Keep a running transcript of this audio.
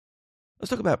Let's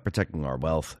talk about protecting our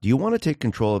wealth. Do you want to take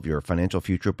control of your financial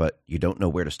future, but you don't know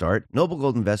where to start? Noble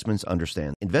Gold Investments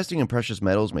understands. Investing in precious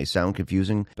metals may sound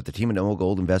confusing, but the team at Noble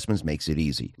Gold Investments makes it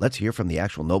easy. Let's hear from the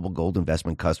actual Noble Gold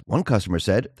Investment customer. One customer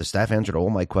said, the staff answered all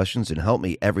my questions and helped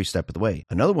me every step of the way.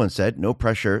 Another one said, no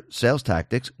pressure, sales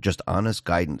tactics, just honest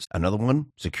guidance. Another one,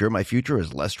 secure my future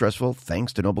is less stressful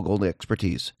thanks to Noble Gold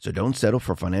expertise. So don't settle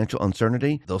for financial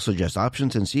uncertainty. They'll suggest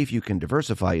options and see if you can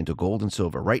diversify into gold and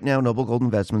silver. Right now, Noble Gold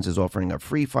Investments is offering a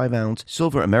free 5-ounce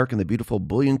silver American the Beautiful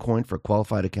bullion coin for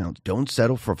qualified accounts. Don't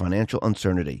settle for financial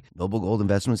uncertainty. Noble Gold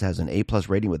Investments has an A+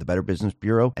 rating with the Better Business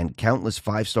Bureau and countless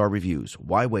 5-star reviews.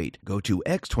 Why wait? Go to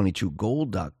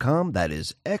x22gold.com. That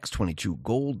is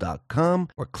x22gold.com,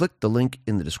 or click the link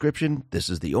in the description. This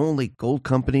is the only gold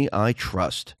company I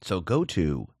trust. So go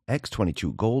to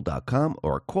x22gold.com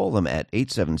or call them at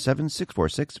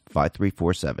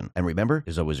 877-646-5347. And remember,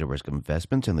 there's always a risk of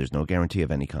investments and there's no guarantee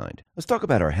of any kind. Let's talk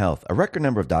about our health. A record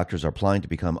number of doctors are applying to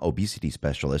become obesity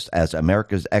specialists as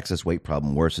America's excess weight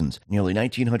problem worsens. Nearly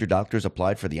 1,900 doctors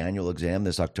applied for the annual exam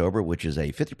this October, which is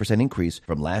a 50% increase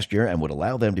from last year and would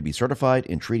allow them to be certified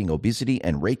in treating obesity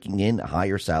and raking in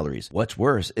higher salaries. What's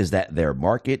worse is that their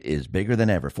market is bigger than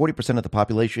ever. 40% of the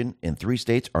population in 3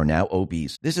 states are now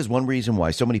obese. This is one reason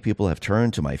why so many people have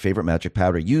turned to my favorite magic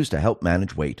powder used to help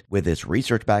manage weight. With its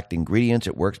research-backed ingredients,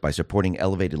 it works by supporting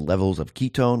elevated levels of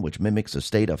ketone, which mimics a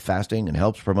state of fasting and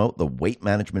helps promote the weight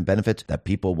management benefits that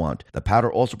people want. The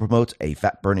powder also promotes a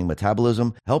fat-burning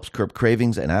metabolism, helps curb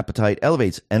cravings and appetite,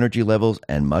 elevates energy levels,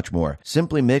 and much more.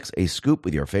 Simply mix a scoop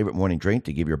with your favorite morning drink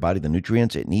to give your body the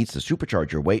nutrients it needs to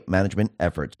supercharge your weight management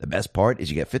efforts. The best part is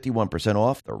you get 51%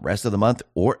 off the rest of the month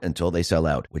or until they sell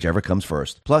out, whichever comes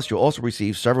first. Plus, you'll also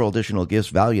receive several additional gifts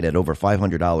valued at over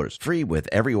 $500, free with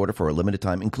every order for a limited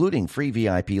time, including free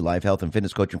VIP live health and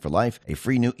fitness coaching for life, a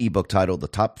free new ebook titled The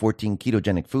Top 14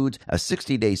 Ketogenic Foods, a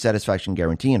 60-day satisfaction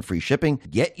guarantee, and free shipping.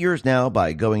 Get yours now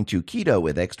by going to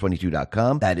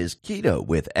ketowithx22.com. That is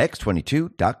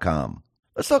ketowithx22.com.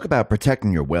 Let's talk about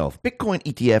protecting your wealth. Bitcoin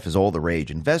ETF is all the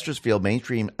rage. Investors feel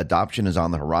mainstream adoption is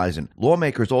on the horizon.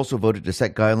 Lawmakers also voted to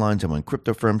set guidelines on when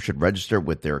crypto firms should register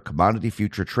with their Commodity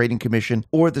Future Trading Commission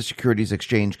or the Securities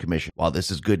Exchange Commission. While this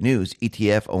is good news,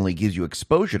 ETF only gives you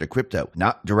exposure to crypto,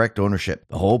 not direct ownership.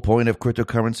 The whole point of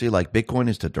cryptocurrency like Bitcoin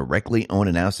is to directly own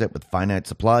an asset with finite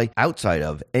supply outside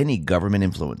of any government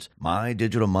influence. My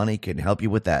Digital Money can help you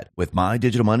with that. With My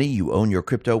Digital Money, you own your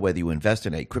crypto whether you invest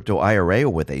in a crypto IRA or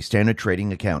with a standard trading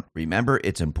account. Remember,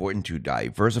 it's important to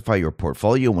diversify your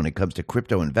portfolio when it comes to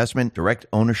crypto investment. Direct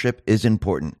ownership is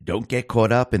important. Don't get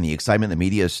caught up in the excitement the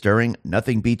media is stirring.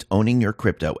 Nothing beats owning your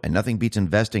crypto, and nothing beats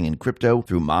investing in crypto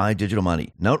through My Digital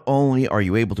Money. Not only are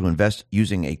you able to invest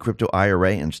using a crypto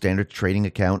IRA and standard trading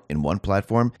account in one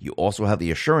platform, you also have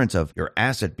the assurance of your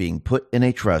asset being put in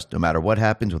a trust. No matter what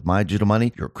happens with My Digital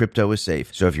Money, your crypto is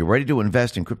safe. So if you're ready to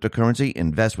invest in cryptocurrency,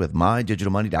 invest with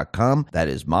MyDigitalMoney.com. That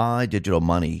is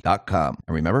MyDigitalMoney.com.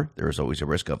 And remember, there is always a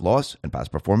risk of loss, and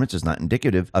past performance is not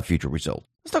indicative of future results.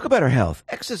 Let's talk about our health.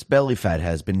 Excess belly fat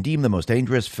has been deemed the most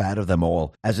dangerous fat of them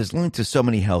all, as it's linked to so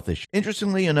many health issues.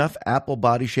 Interestingly enough, apple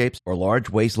body shapes or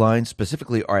large waistlines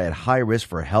specifically are at high risk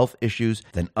for health issues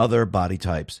than other body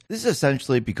types. This is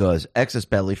essentially because excess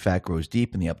belly fat grows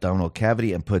deep in the abdominal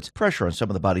cavity and puts pressure on some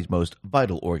of the body's most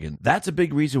vital organs. That's a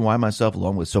big reason why myself,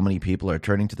 along with so many people, are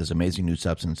turning to this amazing new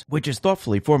substance, which is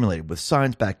thoughtfully formulated with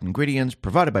science-backed ingredients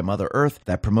provided by Mother Earth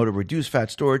that promote a reduced fat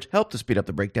storage, help to speed up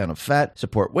the breakdown of fat,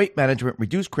 support weight management,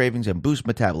 reduce cravings, and boost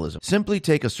metabolism. Simply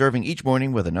take a serving each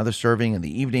morning with another serving in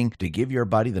the evening to give your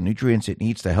body the nutrients it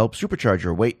needs to help supercharge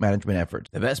your weight management efforts.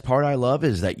 The best part I love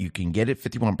is that you can get it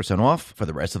 51% off for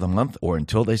the rest of the month or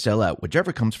until they sell out,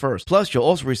 whichever comes first. Plus, you'll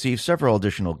also receive several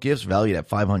additional gifts valued at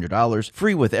 $500,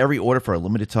 free with every order for a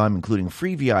limited time, including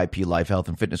free VIP life health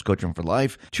and fitness coaching for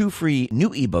life, 2 free new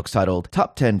ebooks titled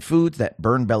Top 10 Foods That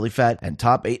Burn Belly Fat and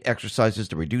Top 8 Exercises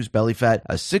to Reduce Belly Fat,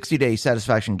 a 60-day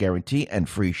satisfaction guarantee, and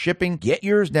free shipping. Get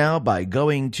yours now by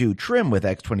going to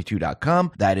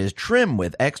trimwithx22.com. That is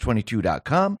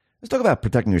trimwithx22.com. Let's talk about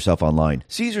protecting yourself online.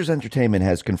 Caesars Entertainment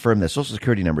has confirmed that Social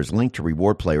Security numbers linked to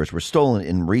reward players were stolen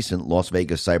in recent Las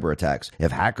Vegas cyber attacks.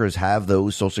 If hackers have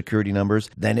those Social Security numbers,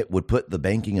 then it would put the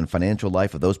banking and financial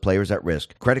life of those players at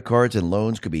risk. Credit cards and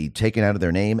loans could be taken out of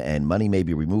their name, and money may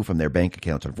be removed from their bank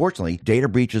accounts. Unfortunately, data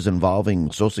breaches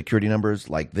involving Social Security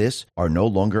numbers like this are no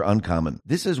longer uncommon.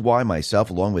 This is why myself,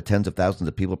 along with tens of thousands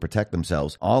of people, protect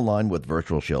themselves online with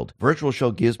Virtual Shield. Virtual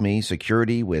Shield gives me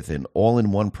security with an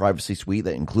all-in-one privacy suite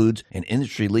that includes includes an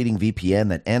industry-leading VPN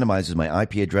that anonymizes my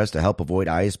IP address to help avoid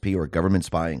ISP or government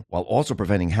spying, while also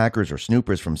preventing hackers or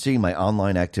snoopers from seeing my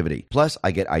online activity. Plus,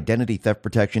 I get identity theft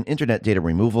protection, internet data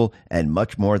removal, and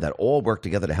much more that all work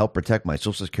together to help protect my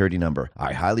social security number.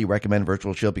 I highly recommend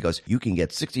Virtual Shield because you can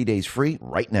get 60 days free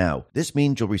right now. This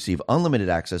means you'll receive unlimited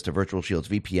access to Virtual Shield's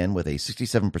VPN with a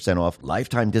 67% off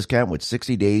lifetime discount with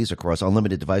 60 days across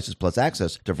unlimited devices plus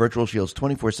access to Virtual Shield's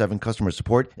 24/7 customer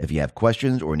support if you have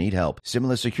questions or need help.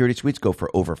 Similar security suites go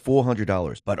for over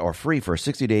 $400, but are free for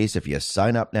 60 days if you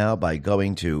sign up now by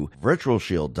going to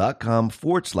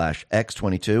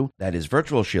virtualshield.com/X22. That is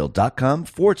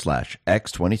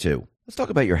virtualshield.com/X22. Let's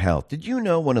talk about your health. Did you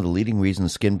know one of the leading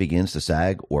reasons skin begins to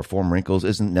sag or form wrinkles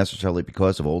isn't necessarily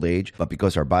because of old age, but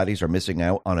because our bodies are missing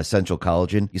out on essential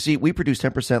collagen? You see, we produce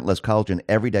 10% less collagen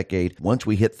every decade once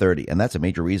we hit 30, and that's a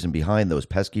major reason behind those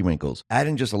pesky wrinkles.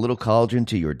 Adding just a little collagen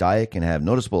to your diet can have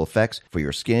noticeable effects for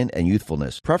your skin and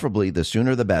youthfulness. Preferably, the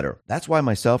sooner the better. That's why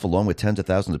myself, along with tens of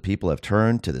thousands of people, have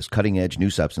turned to this cutting-edge new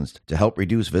substance to help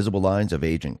reduce visible lines of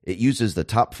aging. It uses the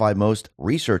top 5 most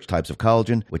researched types of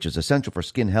collagen, which is essential for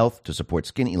skin health to support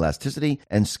skin elasticity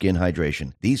and skin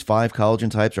hydration. These 5 collagen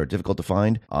types are difficult to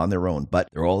find on their own, but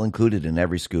they're all included in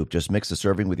every scoop. Just mix a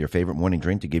serving with your favorite morning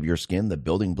drink to give your skin the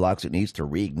building blocks it needs to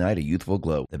reignite a youthful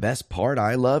glow. The best part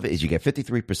I love is you get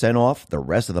 53% off the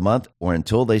rest of the month or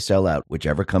until they sell out,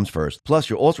 whichever comes first. Plus,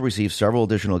 you'll also receive several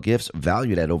additional gifts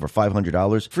valued at over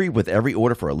 $500 free with every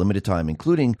order for a limited time,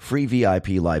 including free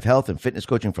VIP live health and fitness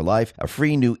coaching for life, a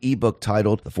free new ebook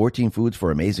titled The 14 Foods for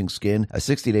Amazing Skin, a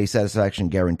 60-day satisfaction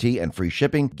guarantee, and free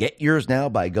shipping. Get yours now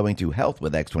by going to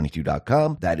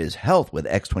healthwithx22.com. That is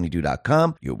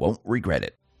healthwithx22.com. You won't regret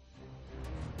it.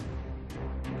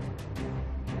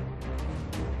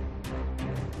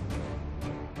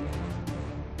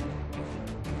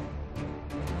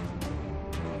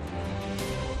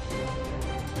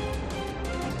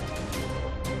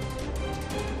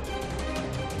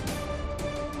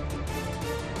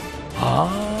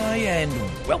 Hi, and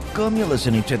welcome. You're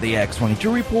listening to the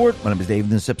X22 Report. My name is Dave,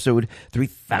 and this is episode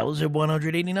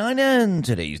 3189, and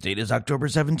today's date is October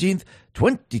 17th,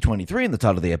 2023, and the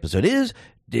title of the episode is,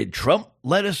 Did Trump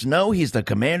Let Us Know He's the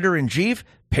Commander-in-Chief?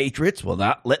 Patriots Will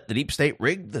Not Let the Deep State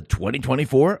Rig the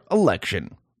 2024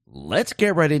 Election. Let's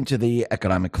get right into the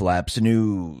economic collapse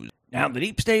news. Now, the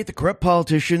deep state, the corrupt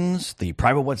politicians, the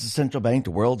private What's the Central Bank,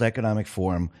 the World Economic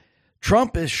Forum,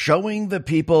 Trump is showing the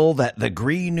people that the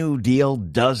Green New Deal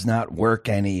does not work,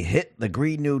 and he hit the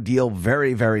Green New Deal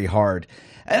very, very hard.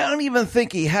 And I don't even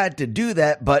think he had to do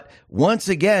that, but once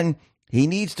again, he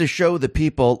needs to show the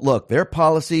people, look, their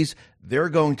policies, they're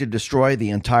going to destroy the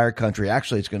entire country.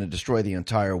 Actually, it's going to destroy the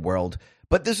entire world.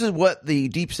 But this is what the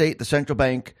deep state, the central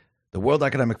bank, the World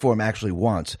Economic Forum actually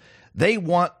wants. They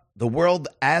want the world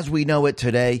as we know it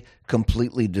today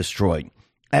completely destroyed.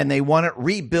 And they want it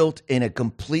rebuilt in a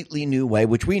completely new way,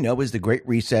 which we know is the Great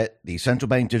Reset, the central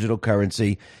bank digital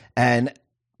currency, and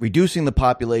reducing the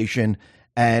population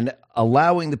and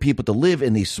allowing the people to live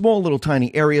in these small little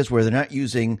tiny areas where they're not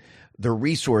using the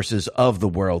resources of the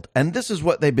world. And this is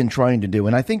what they've been trying to do.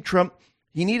 And I think Trump,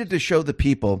 he needed to show the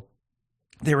people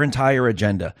their entire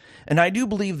agenda. And I do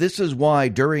believe this is why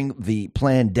during the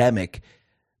pandemic,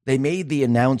 they made the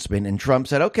announcement and Trump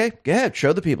said, okay, go ahead,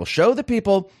 show the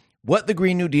people what the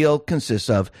Green New Deal consists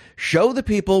of. Show the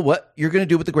people what you're going to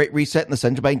do with the Great Reset and the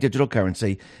central bank digital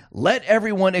currency. Let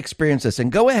everyone experience this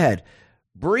and go ahead.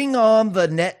 Bring on the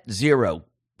net zero.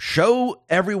 Show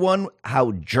everyone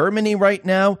how Germany right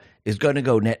now is going to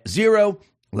go net zero.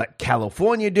 Let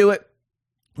California do it.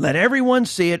 Let everyone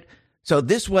see it. So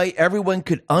this way, everyone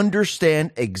could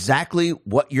understand exactly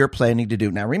what you're planning to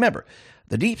do. Now, remember,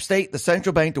 the deep state, the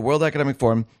central bank, the World Economic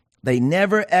Forum, they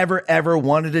never, ever, ever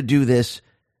wanted to do this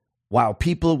while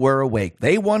people were awake.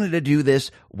 They wanted to do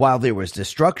this while there was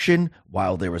destruction,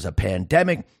 while there was a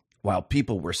pandemic, while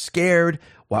people were scared,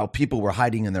 while people were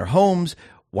hiding in their homes,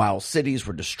 while cities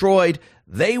were destroyed.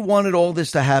 They wanted all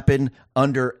this to happen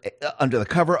under the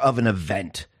cover of an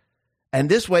event. And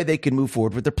this way they can move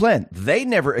forward with their plan. They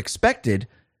never expected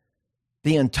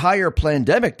the entire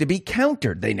pandemic to be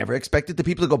countered. They never expected the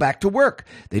people to go back to work.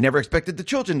 They never expected the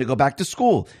children to go back to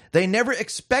school. They never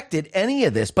expected any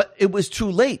of this, but it was too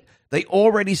late. They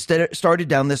already started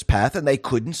down this path and they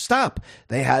couldn't stop.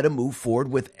 They had to move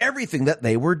forward with everything that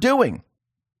they were doing.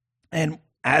 And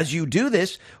as you do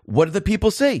this, what do the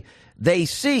people see? They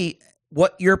see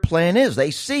what your plan is.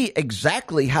 They see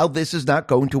exactly how this is not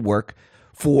going to work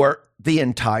for the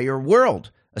entire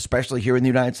world, especially here in the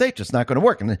United States. It's not going to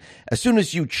work. And as soon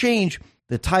as you change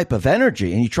the type of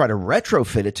energy and you try to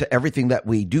retrofit it to everything that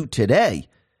we do today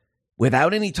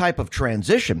without any type of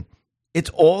transition, It's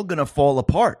all going to fall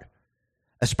apart,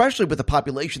 especially with the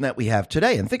population that we have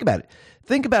today. And think about it.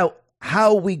 Think about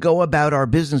how we go about our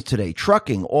business today.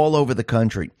 Trucking all over the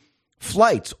country,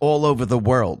 flights all over the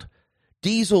world,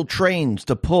 diesel trains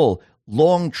to pull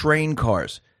long train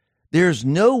cars. There's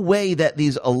no way that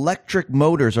these electric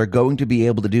motors are going to be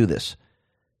able to do this.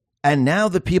 And now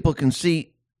the people can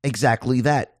see exactly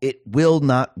that. It will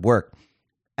not work.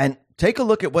 And take a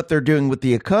look at what they're doing with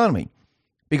the economy.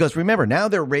 Because remember, now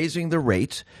they're raising the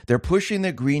rates, they're pushing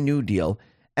the Green New Deal,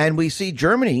 and we see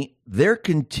Germany, they're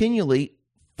continually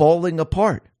falling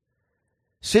apart.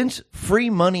 Since free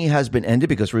money has been ended,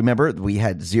 because remember, we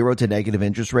had 0 to negative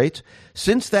interest rates,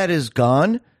 since that is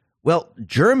gone, well,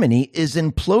 Germany is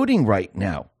imploding right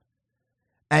now.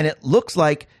 And it looks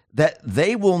like that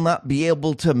they will not be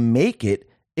able to make it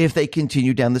if they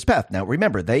continue down this path. Now,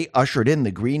 remember, they ushered in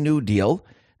the Green New Deal.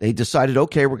 They decided,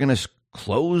 okay, we're going to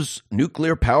close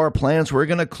nuclear power plants. We're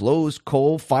going to close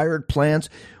coal-fired plants.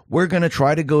 We're going to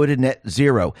try to go to net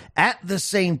zero. At the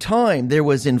same time, there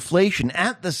was inflation.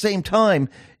 At the same time,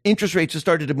 interest rates have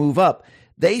started to move up.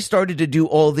 They started to do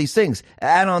all these things.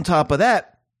 And on top of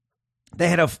that,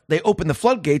 they opened the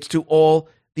floodgates to all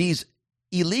these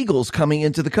illegals coming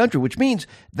into the country, which means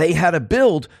they had to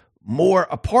build more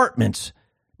apartments.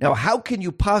 Now, how can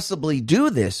you possibly do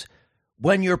this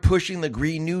when you're pushing the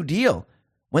Green New Deal?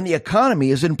 When the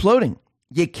economy is imploding,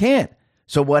 you can't.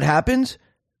 So what happens?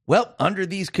 Well, under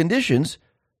these conditions,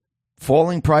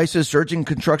 falling prices, surging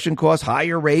construction costs,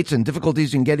 higher rates, and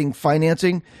difficulties in getting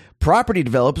financing, property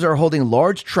developers are holding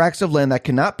large tracts of land that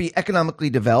cannot be economically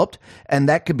developed and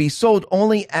that can be sold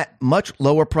only at much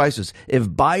lower prices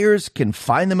if buyers can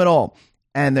find them at all.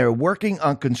 And they're working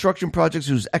on construction projects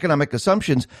whose economic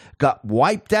assumptions got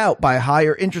wiped out by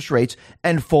higher interest rates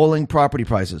and falling property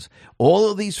prices.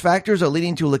 All of these factors are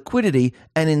leading to liquidity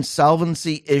and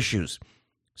insolvency issues.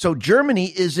 So Germany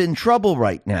is in trouble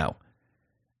right now.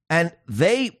 And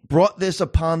they brought this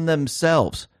upon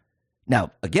themselves.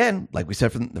 Now, again, like we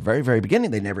said from the very, very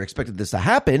beginning, they never expected this to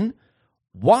happen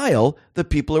while the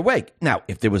people are awake. Now,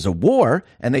 if there was a war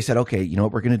and they said, okay, you know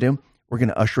what we're going to do? We're going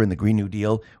to usher in the Green New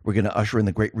Deal. We're going to usher in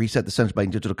the Great Reset, the central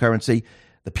bank digital currency.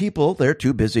 The people, they're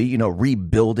too busy,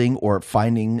 rebuilding or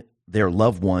finding their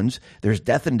loved ones. There's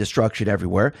death and destruction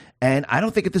everywhere. And I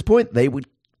don't think at this point they would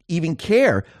even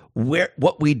care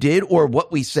what we did or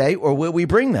what we say or where we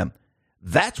bring them.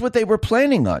 That's what they were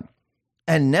planning on.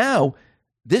 And now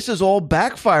this is all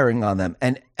backfiring on them.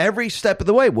 And every step of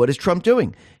the way, what is Trump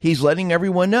doing? He's letting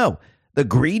everyone know the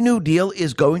Green New Deal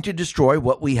is going to destroy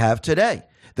what we have today.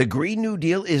 The Green New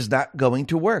Deal is not going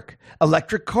to work.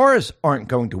 Electric cars aren't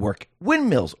going to work.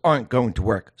 Windmills aren't going to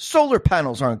work. Solar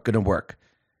panels aren't going to work.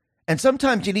 And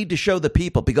sometimes you need to show the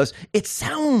people because it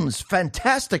sounds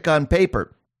fantastic on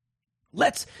paper.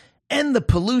 Let's end the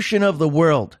pollution of the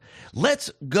world.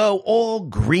 Let's go all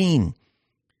green.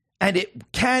 And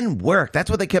it can work. That's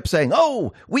what they kept saying.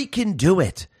 Oh, we can do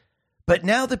it. But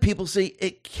now the people see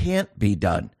it can't be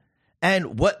done.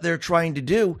 And what they're trying to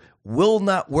do will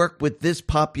not work with this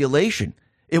population.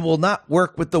 It will not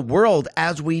work with the world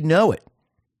as we know it.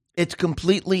 It's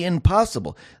completely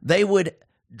impossible. They would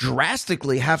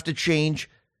drastically have to change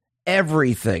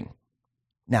everything.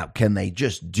 Now, can they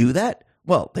just do that?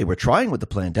 Well, they were trying with the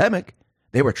pandemic.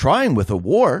 They were trying with a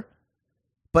war.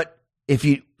 But if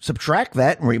you subtract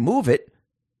that and remove it,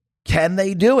 can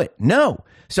they do it? No.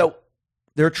 So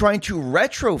they're trying to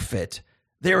retrofit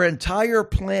their entire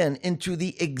plan into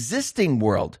the existing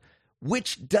world,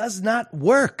 which does not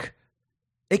work.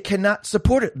 It cannot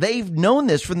support it. They've known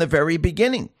this from the very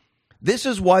beginning. This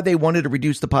is why they wanted to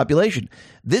reduce the population.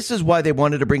 This is why they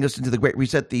wanted to bring us into the Great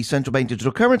Reset, the central bank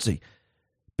digital currency,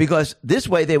 because this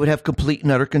way they would have complete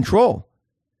and utter control.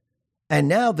 And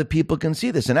now the people can see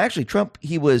this. And actually, Trump,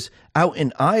 he was out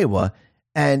in Iowa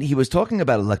and he was talking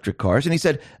about electric cars. And he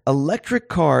said, electric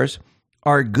cars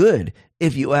are good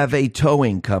if you have a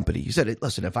towing company. He said,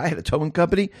 listen, if I had a towing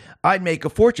company, I'd make a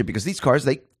fortune because these cars,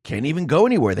 they can't even go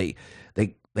anywhere. They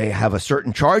have a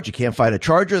certain charge. You can't find a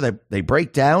charger. They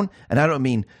break down. And I don't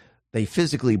mean they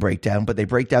physically break down, but they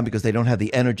break down because they don't have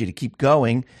the energy to keep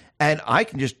going. And I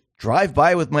can just drive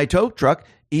by with my tow truck,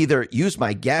 either use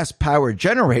my gas-powered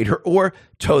generator or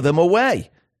tow them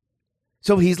away.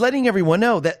 So he's letting everyone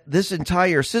know that this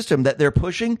entire system that they're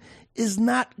pushing is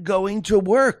not going to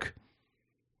work.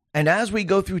 And as we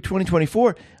go through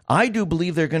 2024, I do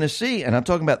believe they're going to see, and I'm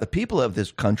talking about the people of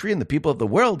this country and the people of the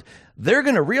world, they're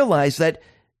going to realize that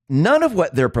none of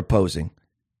what they're proposing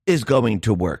is going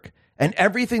to work. And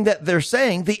everything that they're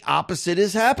saying, the opposite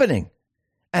is happening.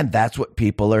 And that's what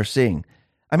people are seeing.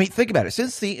 I mean, think about it.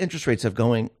 Since the interest rates have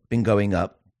been going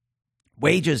up,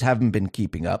 wages haven't been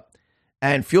keeping up.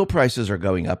 and fuel prices are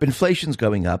going up. Inflation's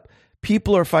going up.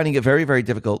 People are finding it very, very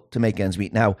difficult to make ends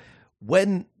meet. Now,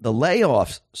 when the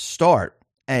layoffs start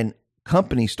and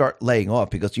companies start laying off,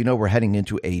 because we're heading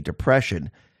into a depression,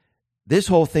 this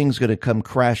whole thing's going to come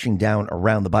crashing down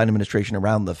around the Biden administration,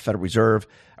 around the Federal Reserve,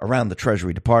 around the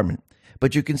Treasury Department.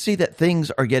 But you can see that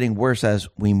things are getting worse as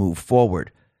we move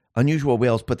forward. Unusual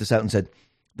Whales put this out and said,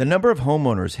 the number of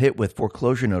homeowners hit with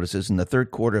foreclosure notices in the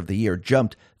third quarter of the year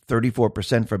jumped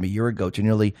 34% from a year ago to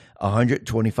nearly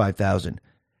 125,000.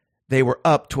 They were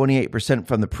up 28%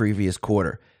 from the previous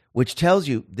quarter, which tells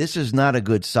you this is not a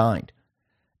good sign.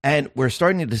 And we're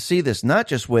starting to see this not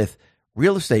just with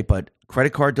real estate, but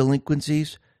credit card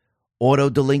delinquencies, auto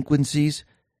delinquencies.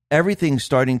 Everything's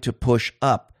starting to push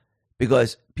up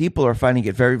because people are finding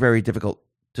it very, very difficult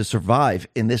to survive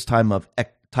in this type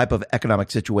of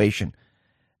economic situation.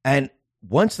 And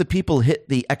once the people hit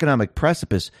the economic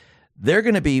precipice, they're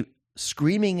going to be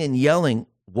screaming and yelling,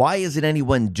 why isn't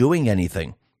anyone doing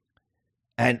anything?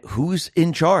 And who's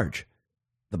in charge?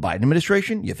 The Biden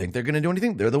administration? You think they're going to do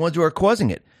anything? They're the ones who are causing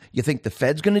it. You think the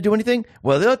Fed's going to do anything?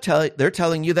 Well, they're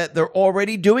telling you that they're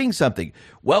already doing something.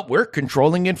 Well, we're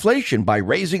controlling inflation by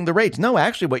raising the rates. No,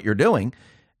 actually what you're doing,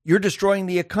 you're destroying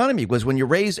the economy, because when you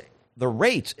raise the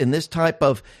rates in this type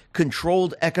of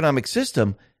controlled economic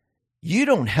system, you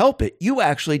don't help it. You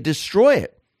actually destroy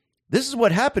it. This is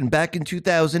what happened back in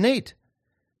 2008.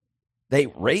 They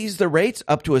raised the rates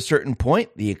up to a certain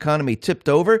point. The economy tipped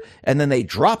over, and then they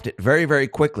dropped it very, very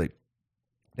quickly.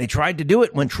 They tried to do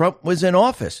it when Trump was in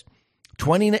office,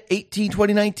 2018,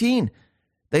 2019.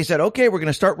 They said, okay, we're going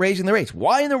to start raising the rates.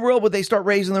 Why in the world would they start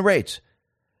raising the rates?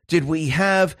 Did we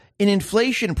have an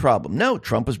inflation problem? No,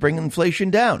 Trump was bringing inflation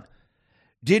down.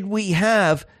 Did we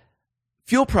have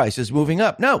fuel prices moving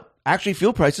up? No, actually,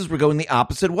 fuel prices were going the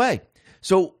opposite way.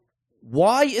 So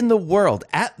why in the world,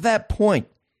 at that point,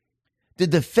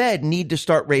 did the Fed need to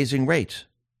start raising rates?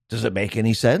 Does it make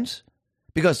any sense?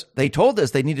 Because they told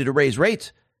us they needed to raise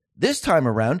rates this time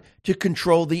around to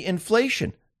control the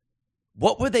inflation.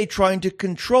 What were they trying to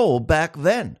control back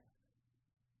then?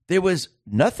 There was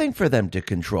nothing for them to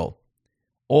control.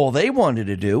 All they wanted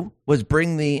to do was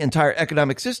bring the entire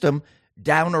economic system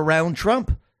down around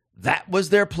Trump. That was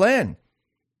their plan.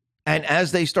 And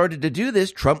as they started to do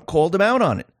this, Trump called them out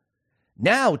on it.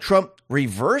 Now Trump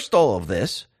reversed all of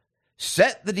this,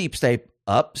 set the deep state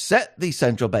up, set the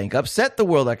central bank up, set the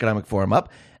World Economic Forum up,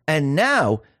 and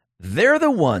now they're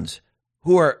the ones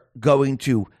who are going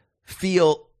to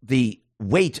feel the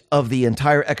weight of the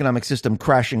entire economic system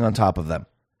crashing on top of them.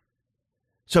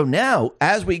 So now,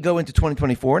 as we go into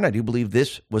 2024, and I do believe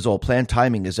this was all planned,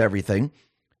 timing is everything,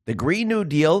 the Green New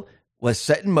Deal was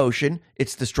set in motion.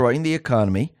 It's destroying the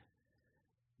economy.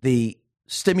 The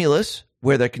stimulus,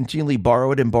 where they're continually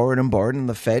borrowed, and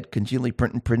the Fed continually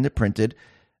printed,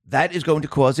 that is going to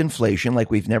cause inflation like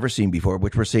we've never seen before,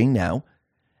 which we're seeing now.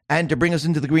 And to bring us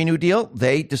into the Green New Deal,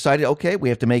 they decided, okay, we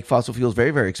have to make fossil fuels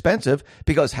very, very expensive,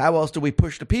 because how else do we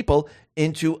push the people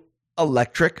into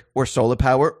electric or solar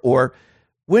power or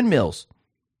windmills?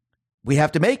 We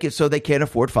have to make it so they can't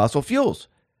afford fossil fuels.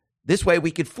 This way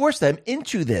we could force them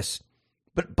into this.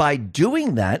 But by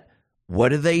doing that,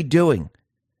 what are they doing?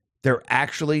 They're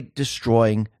actually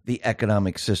destroying the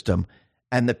economic system,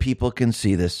 and the people can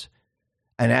see this.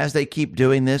 And as they keep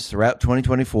doing this throughout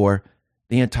 2024,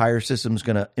 the entire system is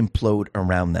going to implode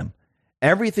around them.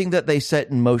 Everything that they set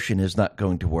in motion is not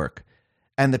going to work.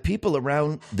 And the people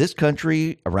around this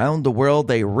country, around the world,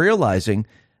 they're realizing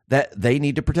that they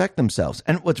need to protect themselves.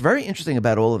 And what's very interesting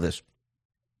about all of this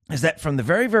is that from the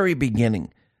very, very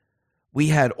beginning, we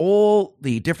had all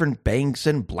the different banks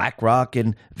and BlackRock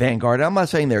and Vanguard. I'm not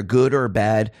saying they're good or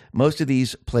bad. Most of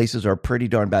these places are pretty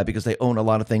darn bad because they own a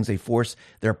lot of things. They force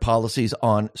their policies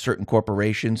on certain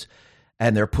corporations,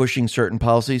 and they're pushing certain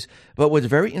policies. But what's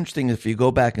very interesting, if you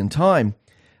go back in time,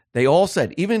 they all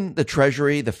said, even the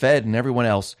Treasury, the Fed, and everyone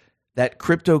else, that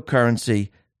cryptocurrency,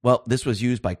 well, this was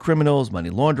used by criminals, money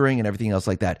laundering, and everything else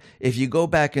like that. If you go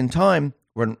back in time,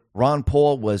 when Ron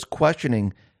Paul was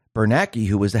questioning Bernanke,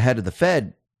 who was the head of the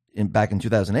Fed back in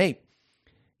 2008,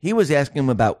 he was asking him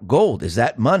about gold. Is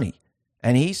that money?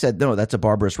 And he said, no, that's a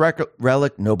barbarous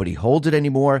relic. Nobody holds it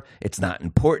anymore. It's not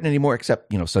important anymore,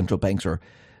 except, central banks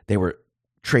they were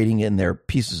trading in their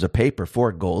pieces of paper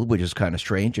for gold, which is kind of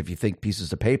strange. If you think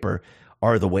pieces of paper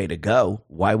are the way to go,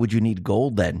 why would you need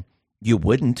gold then? You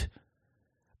wouldn't.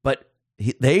 But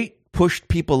they pushed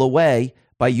people away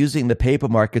by using the paper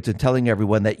markets and telling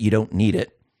everyone that you don't need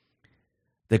it.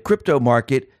 The crypto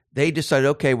market, they decided,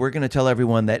 okay, we're going to tell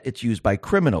everyone that it's used by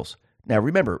criminals. Now,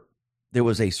 remember, there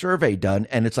was a survey done,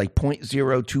 and it's like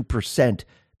 0.02%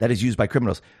 that is used by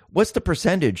criminals. What's the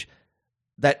percentage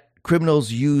that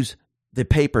criminals use the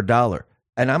paper dollar.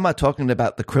 And I'm not talking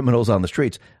about the criminals on the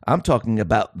streets. I'm talking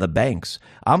about the banks.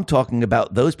 I'm talking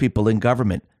about those people in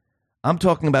government. I'm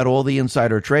talking about all the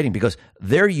insider trading because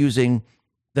they're using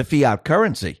the fiat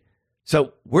currency.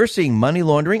 So we're seeing money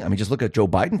laundering. I mean, just look at Joe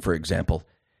Biden, for example.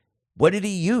 What did he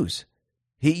use?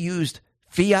 He used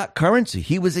fiat currency.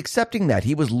 He was accepting that.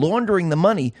 He was laundering the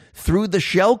money through the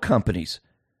shell companies.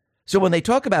 So when they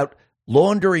talk about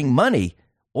laundering money,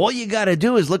 all you got to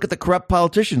do is look at the corrupt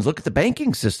politicians, look at the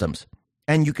banking systems,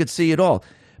 and you could see it all.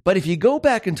 But if you go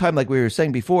back in time, like we were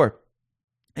saying before,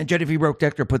 and Jennifer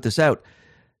Roque-Decker put this out,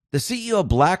 the CEO of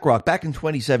BlackRock back in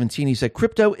 2017, he said,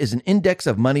 crypto is an index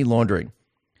of money laundering.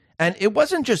 And it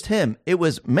wasn't just him. It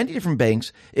was many different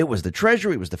banks. It was the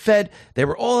Treasury. It was the Fed. They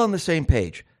were all on the same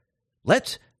page.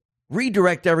 Let's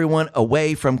redirect everyone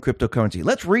away from cryptocurrency.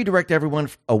 Let's redirect everyone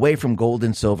away from gold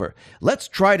and silver. Let's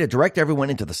try to direct everyone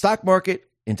into the stock market,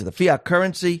 into the fiat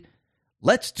currency.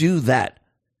 Let's do that.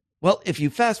 Well, if you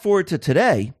fast forward to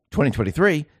today,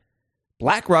 2023,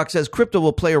 BlackRock says crypto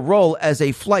will play a role as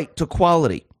a flight to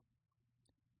quality.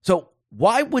 So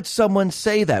why would someone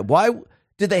say that? Why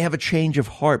did they have a change of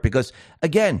heart? Because,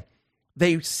 again,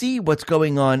 they see what's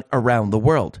going on around the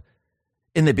world.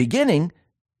 In the beginning,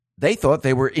 they thought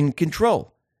they were in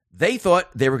control. They thought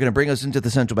they were going to bring us into the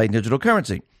central bank digital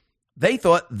currency. They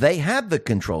thought they had the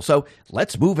control. So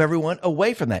let's move everyone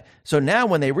away from that. So now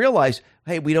when they realize,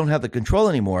 hey, we don't have the control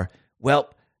anymore,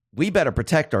 well, we better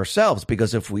protect ourselves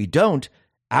because if we don't,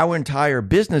 our entire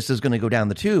business is going to go down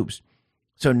the tubes.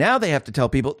 So now they have to tell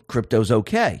people crypto's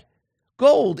okay.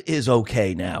 Gold is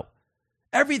okay now.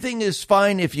 Everything is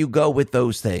fine if you go with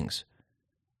those things.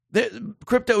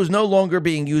 Crypto is no longer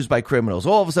being used by criminals.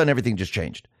 All of a sudden, everything just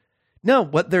changed. No,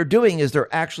 what they're doing is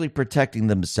they're actually protecting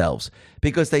themselves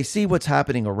because they see what's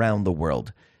happening around the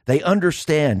world. They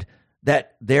understand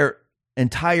that their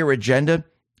entire agenda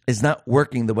is not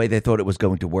working the way they thought it was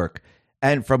going to work.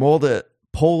 And from all the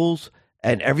polls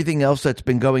and everything else that's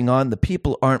been going on, the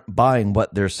people aren't buying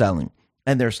what they're selling.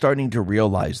 And they're starting to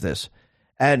realize this.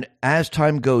 And as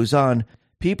time goes on,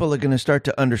 people are going to start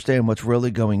to understand what's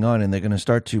really going on and they're going to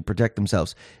start to protect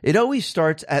themselves. It always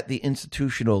starts at the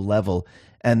institutional level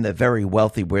and the very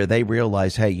wealthy where they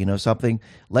realize, hey, you know something?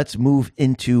 Let's move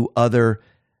into other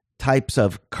types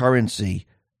of currency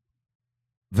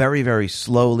very, very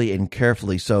slowly and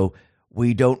carefully so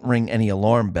we don't ring any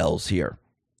alarm bells here.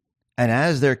 And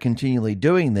as they're continually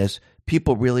doing this,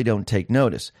 people really don't take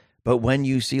notice. But when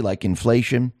you see like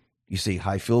inflation, you see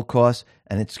high fuel costs,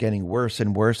 and it's getting worse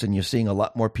and worse, and you're seeing a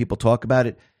lot more people talk about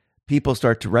it, people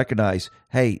start to recognize,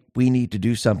 hey, we need to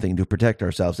do something to protect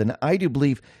ourselves. And I do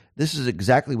believe this is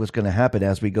exactly what's going to happen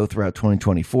as we go throughout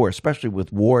 2024, especially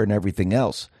with war and everything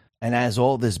else. And as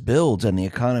all this builds and the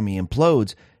economy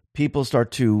implodes, people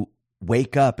start to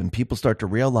wake up and people start to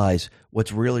realize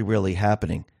what's really, really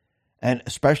happening. And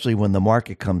especially when the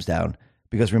market comes down,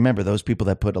 because remember, those people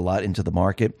that put a lot into the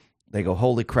market, they go,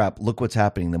 holy crap, look what's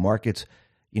happening. The market's,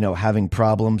 having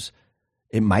problems.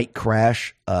 It might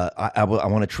crash. I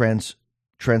want to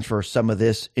transfer some of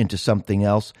this into something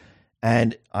else.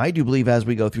 And I do believe as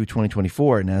we go through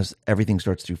 2024 and as everything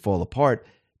starts to fall apart,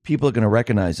 people are going to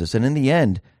recognize this. And in the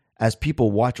end, as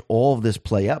people watch all of this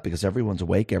play out, because everyone's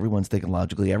awake, everyone's thinking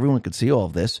logically, everyone can see all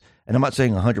of this. And I'm not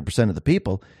saying 100% of the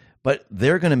people, but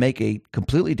they're going to make a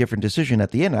completely different decision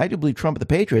at the end. I do believe Trump and the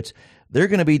Patriots, they're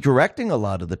going to be directing a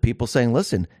lot of the people saying,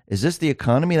 listen, is this the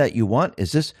economy that you want?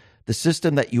 Is this the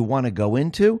system that you want to go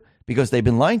into? Because they've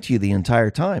been lying to you the entire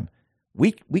time.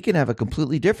 We can have a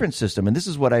completely different system, and this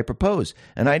is what I propose.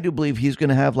 And I do believe he's going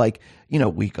to have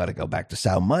we got to go back to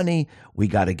sound money. We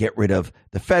got to get rid of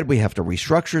the Fed. We have to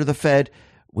restructure the Fed.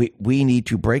 We need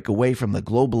to break away from the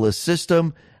globalist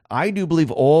system. I do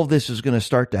believe all this is going to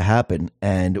start to happen,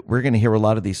 and we're going to hear a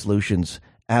lot of these solutions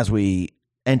as we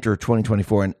enter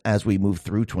 2024 and as we move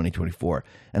through 2024.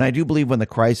 And I do believe when the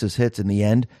crisis hits in the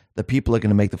end, the people are going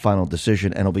to make the final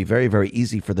decision, and it'll be very, very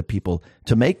easy for the people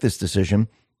to make this decision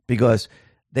because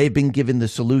they've been given the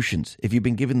solutions. If you've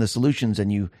been given the solutions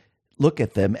and you look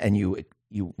at them and you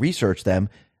research them,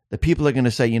 the people are going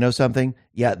to say, you know something?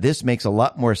 Yeah, this makes a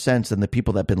lot more sense than the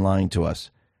people that have been lying to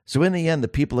us. So in the end, the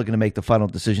people are going to make the final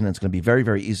decision, and it's going to be very,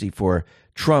 very easy for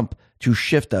Trump to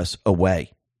shift us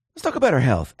away. Let's talk about our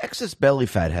health. Excess belly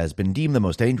fat has been deemed the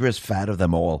most dangerous fat of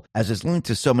them all, as it's linked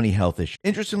to so many health issues.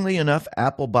 Interestingly enough,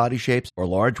 apple body shapes or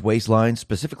large waistlines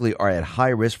specifically are at high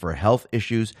risk for health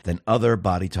issues than other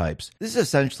body types. This is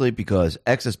essentially because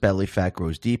excess belly fat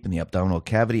grows deep in the abdominal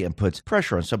cavity and puts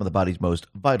pressure on some of the body's most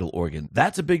vital organs.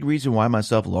 That's a big reason why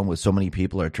myself, along with so many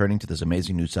people, are turning to this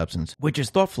amazing new substance, which is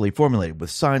thoughtfully formulated with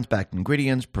science-backed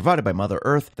ingredients provided by Mother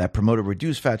Earth that promote a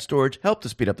reduced fat storage, help to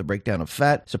speed up the breakdown of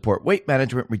fat, support weight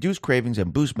management, reduce cravings,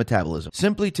 and boost metabolism.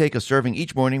 Simply take a serving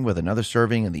each morning with another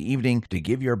serving in the evening to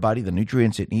give your body the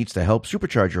nutrients it needs to help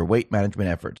supercharge your weight management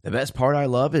efforts. The best part I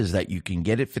love is that you can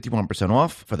get it 51%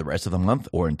 off for the rest of the month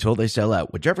or until they sell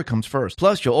out, whichever comes first.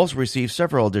 Plus, you'll also receive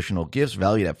several additional gifts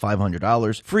valued at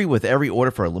 $500, free with every order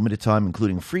for a limited time,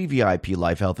 including free VIP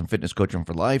life health and fitness coaching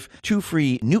for life, 2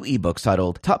 free new ebooks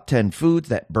titled Top 10 Foods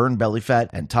That Burn Belly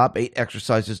Fat and Top 8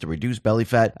 Exercises to Reduce Belly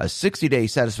Fat, a 60-day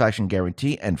satisfaction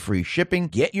guarantee, and free shipping.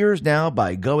 Get yours now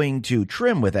by going to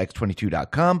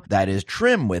trimwithx22.com. That is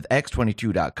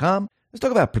trimwithx22.com. Let's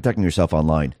talk about protecting yourself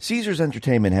online. Caesars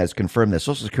Entertainment has confirmed that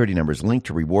Social Security numbers linked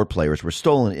to reward players were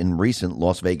stolen in recent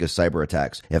Las Vegas cyber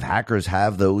attacks. If hackers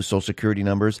have those Social Security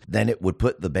numbers, then it would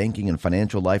put the banking and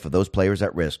financial life of those players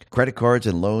at risk. Credit cards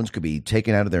and loans could be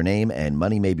taken out of their name and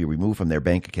money may be removed from their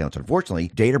bank accounts. Unfortunately,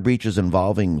 data breaches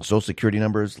involving Social Security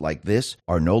numbers like this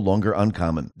are no longer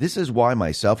uncommon. This is why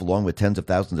myself, along with tens of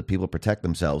thousands of people, protect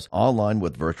themselves online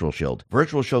with Virtual Shield.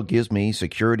 Virtual Shield gives me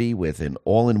security with an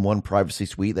all-in-one privacy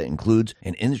suite that includes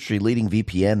an industry-leading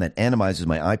VPN that anonymizes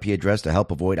my IP address to help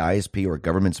avoid ISP or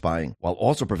government spying, while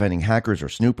also preventing hackers or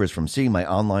snoopers from seeing my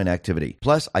online activity.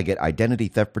 Plus, I get identity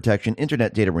theft protection,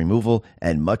 internet data removal,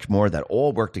 and much more that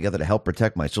all work together to help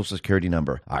protect my Social Security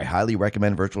number. I highly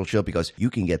recommend Virtual Shield because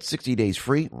you can get 60 days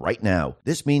free right now.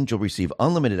 This means you'll receive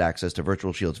unlimited access to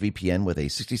Virtual Shield's VPN with a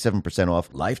 67% off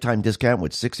lifetime discount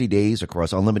with 60 days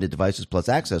across unlimited devices, plus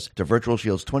access to Virtual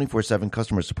Shield's 24/7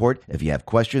 customer support if you have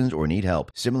questions or need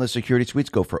help. Similar security suites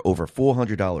go for over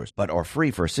 $400, but are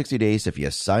free for 60 days if you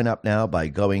sign up now by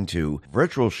going to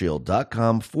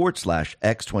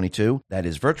virtualshield.com/X22. That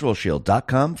is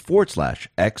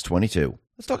virtualshield.com/X22.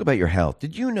 Let's talk about your health.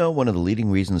 Did you know one of the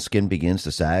leading reasons skin begins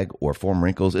to sag or form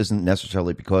wrinkles isn't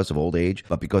necessarily because of old age,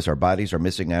 but because our bodies are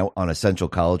missing out on essential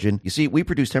collagen? You see, we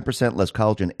produce 10% less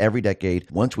collagen every decade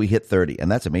once we hit 30,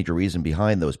 and that's a major reason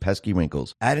behind those pesky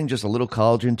wrinkles. Adding just a little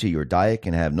collagen to your diet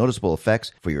can have noticeable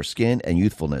effects for your skin and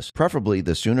youthfulness. Preferably,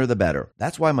 the sooner the better.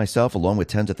 That's why myself, along with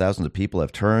tens of thousands of people,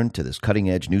 have turned to this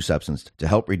cutting-edge new substance to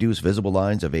help reduce visible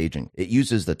lines of aging. It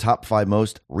uses the top 5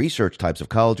 most researched types of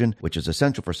collagen, which is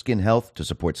essential for skin health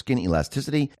to support skin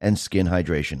elasticity and skin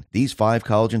hydration. These 5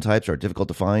 collagen types are difficult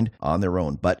to find on their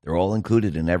own, but they're all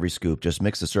included in every scoop. Just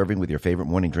mix the serving with your favorite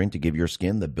morning drink to give your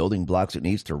skin the building blocks it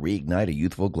needs to reignite a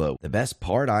youthful glow. The best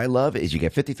part I love is you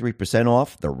get 53%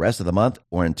 off the rest of the month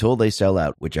or until they sell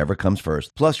out, whichever comes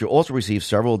first. Plus, you'll also receive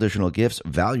several additional gifts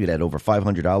valued at over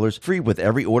 $500, free with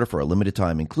every order for a limited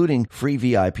time, including free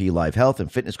VIP live health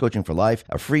and fitness coaching for life,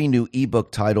 a free new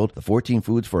ebook titled The 14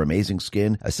 Foods for Amazing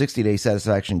Skin, a 60-day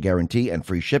satisfaction guarantee, and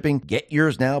free shipping. Get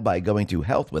yours now by going to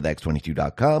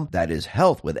healthwithx22.com. That is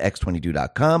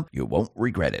healthwithx22.com. You won't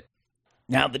regret it.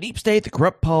 Now, the deep state, the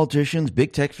corrupt politicians,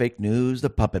 big tech fake news, the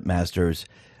puppet masters,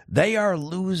 they are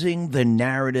losing the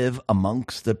narrative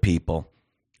amongst the people.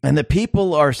 And the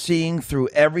people are seeing through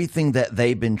everything that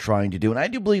they've been trying to do. And I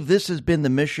do believe this has been the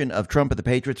mission of Trump and the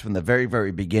Patriots from the very,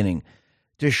 very beginning,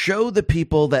 to show the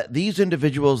people that these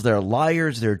individuals, they're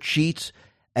liars, they're cheats,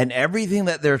 and everything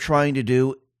that they're trying to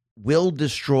do will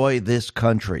destroy this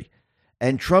country.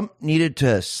 And Trump needed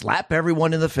to slap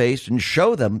everyone in the face and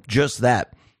show them just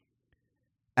that.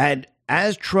 And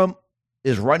as Trump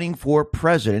is running for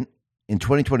president in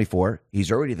 2024,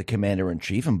 he's already the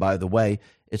commander-in-chief. And by the way,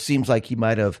 it seems like he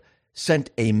might have sent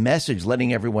a message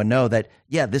letting everyone know that,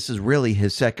 yeah, this is really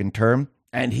his second term,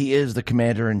 and he is the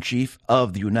commander-in-chief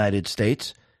of the United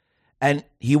States. And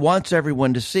he wants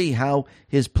everyone to see how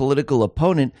his political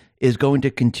opponent is going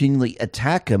to continually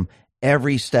attack him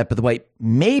every step of the way,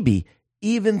 maybe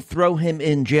even throw him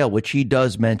in jail, which he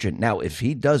does mention. Now, if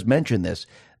he does mention this,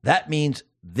 that means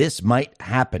this might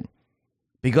happen.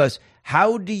 Because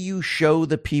how do you show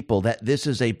the people that this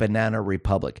is a banana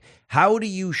republic? How do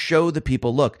you show the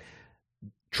people, look,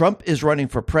 Trump is running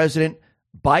for president,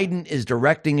 Biden is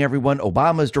directing everyone,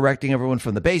 Obama is directing everyone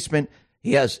from the basement,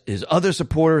 he has his other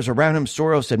supporters around him,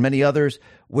 Soros and many others,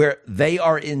 where they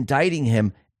are indicting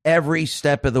him every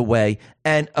step of the way,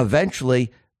 and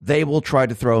eventually they will try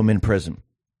to throw him in prison.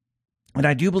 And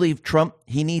I do believe Trump,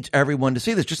 he needs everyone to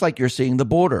see this, just like you're seeing the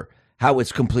border, how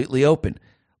it's completely open.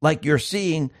 Like you're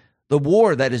seeing the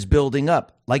war that is building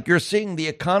up, like you're seeing the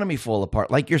economy fall apart,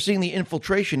 like you're seeing the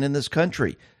infiltration in this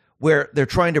country where they're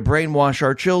trying to brainwash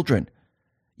our children.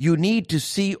 You need to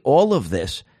see all of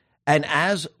this. And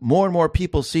as more and more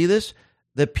people see this,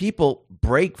 the people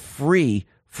break free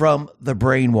from the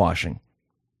brainwashing.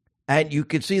 And you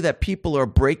can see that people are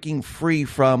breaking free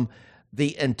from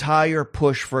the entire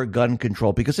push for gun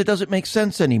control because it doesn't make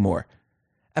sense anymore.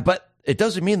 But it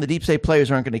doesn't mean the deep state players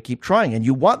aren't going to keep trying, and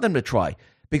you want them to try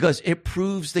because it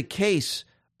proves the case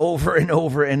over and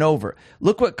over and over.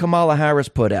 Look what Kamala Harris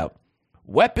put out.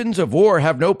 Weapons of war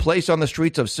have no place on the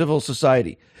streets of civil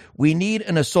society. We need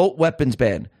an assault weapons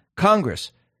ban.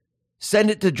 Congress,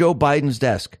 send it to Joe Biden's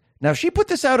desk. Now, she put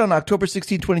this out on October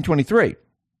 16, 2023.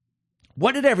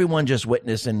 What did everyone just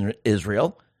witness in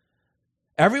Israel?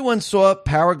 Everyone saw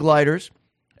paragliders.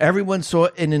 Everyone saw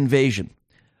an invasion.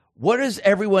 What is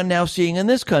everyone now seeing in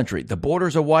this country? The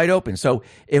borders are wide open. So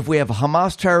if we have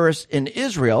Hamas terrorists in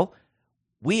Israel,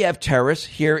 we have terrorists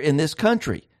here in this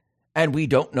country. And we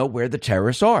don't know where the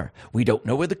terrorists are. We don't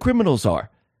know where the criminals are.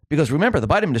 Because remember, the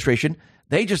Biden administration,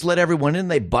 they just let everyone in.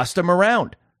 They bust them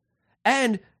around.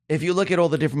 And if you look at all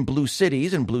the different blue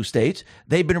cities and blue states,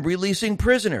 they've been releasing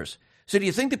prisoners. So do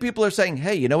you think that people are saying,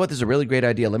 hey, you know what? This is a really great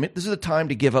idea. This is the time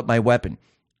to give up my weapon.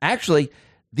 Actually,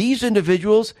 these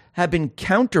individuals have been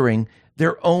countering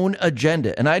their own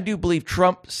agenda. And I do believe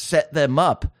Trump set them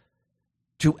up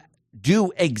to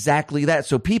do exactly that.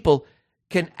 So people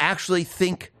can actually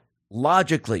think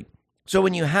logically. So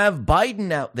when you have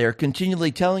Biden out there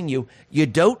continually telling you, you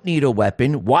don't need a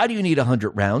weapon. Why do you need 100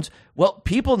 rounds? Well,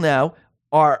 people now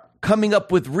are coming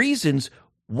up with reasons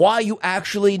why you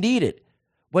actually need it.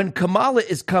 When Kamala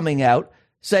is coming out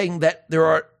saying that there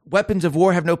are weapons of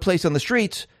war have no place on the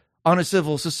streets on a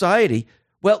civil society,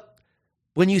 well,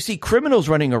 when you see criminals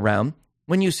running around,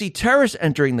 when you see terrorists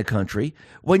entering the country,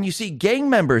 when you see gang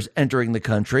members entering the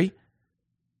country,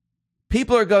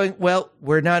 people are going, well,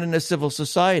 we're not in a civil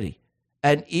society.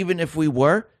 And even if we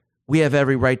were, we have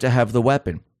every right to have the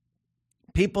weapon.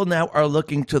 People now are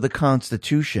looking to the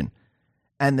Constitution,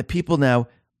 and the people now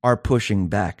are pushing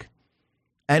back.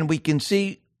 And we can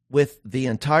see with the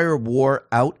entire war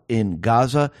out in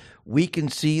Gaza, we can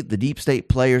see the deep state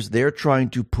players, they're trying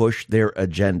to push their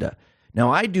agenda.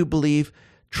 Now, I do believe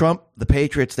Trump, the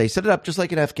Patriots, they set it up just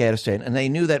like in Afghanistan, and they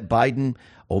knew that Biden,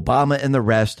 Obama, and the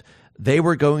rest, they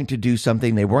were going to do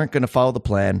something. They weren't going to follow the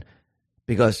plan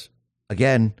because,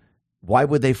 again, why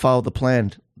would they follow the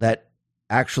plan that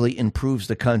actually improves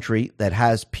the country, that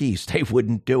has peace? They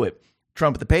wouldn't do it.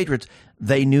 Trump, the Patriots,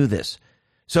 they knew this.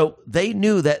 So they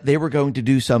knew that they were going to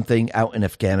do something out in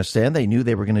Afghanistan. They knew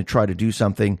they were going to try to do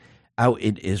something out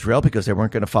in Israel because they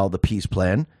weren't going to follow the peace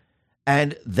plan.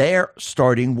 And they're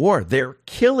starting war. They're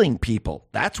killing people.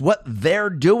 That's what they're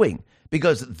doing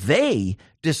because they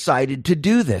decided to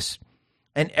do this.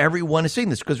 And everyone is seeing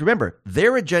this because remember,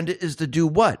 their agenda is to do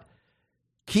what?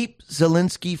 Keep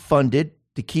Zelensky funded,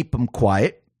 to keep him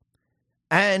quiet,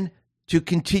 and to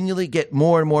continually get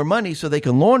more and more money so they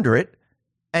can launder it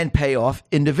and pay off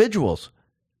individuals.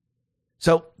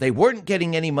 So they weren't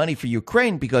getting any money for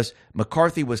Ukraine because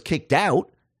McCarthy was kicked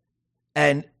out.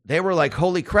 And they were like,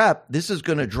 holy crap, this is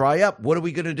going to dry up. What are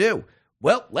we going to do?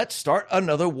 Well, let's start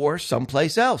another war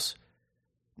someplace else.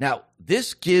 Now,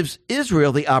 this gives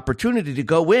Israel the opportunity to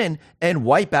go in and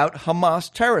wipe out Hamas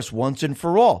terrorists once and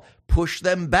for all, push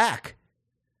them back.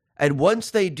 And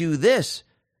once they do this,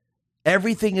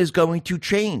 everything is going to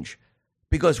change.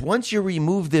 Because once you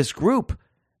remove this group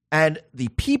and the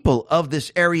people of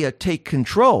this area take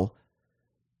control,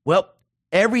 well,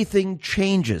 everything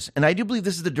changes. And I do believe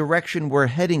this is the direction we're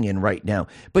heading in right now.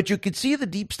 But you can see the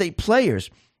deep state players,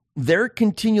 they're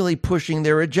continually pushing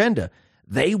their agenda.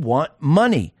 They want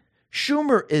money.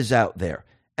 Schumer is out there,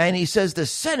 and he says the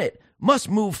Senate must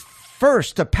move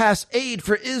first to pass aid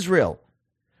for Israel.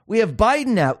 We have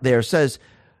Biden out there says,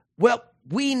 well,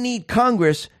 we need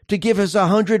Congress to give us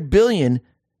 $100 billion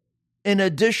in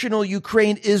additional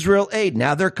Ukraine-Israel aid.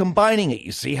 Now they're combining it.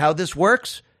 You see how this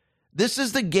works? This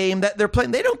is the game that they're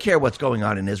playing. They don't care what's going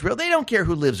on in Israel. They don't care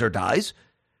who lives or dies.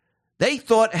 They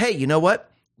thought, hey, you know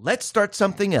what? Let's start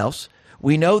something else.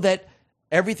 We know that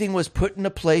everything was put into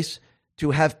place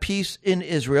to have peace in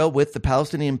Israel with the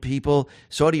Palestinian people.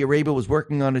 Saudi Arabia was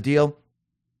working on a deal.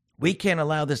 We can't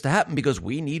allow this to happen because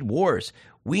we need wars.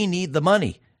 We need the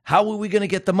money. How are we going to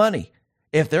get the money?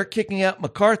 If they're kicking out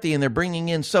McCarthy and they're bringing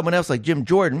in someone else like Jim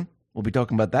Jordan, we'll be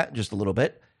talking about that in just a little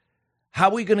bit. How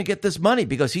are we going to get this money?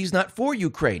 Because he's not for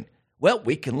Ukraine. Well,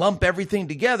 we can lump everything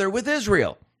together with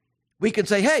Israel. We can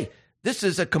say, hey, this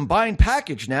is a combined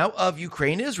package now of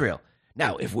Ukraine-Israel.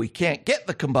 Now, if we can't get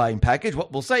the combined package,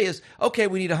 what we'll say is, okay,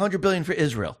 we need $100 billion for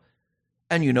Israel.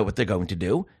 And you know what they're going to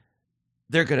do.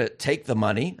 They're going to take the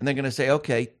money and they're going to say,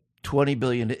 okay, $20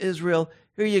 billion to Israel.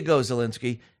 Here you go,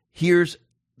 Zelensky. Here's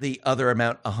the other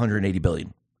amount, $180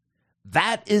 billion.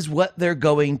 That is what they're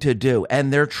going to do.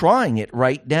 And they're trying it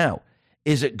right now.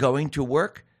 Is it going to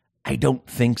work? I don't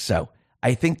think so.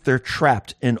 I think they're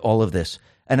trapped in all of this.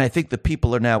 And I think the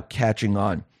people are now catching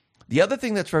on. The other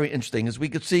thing that's very interesting is we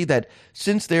could see that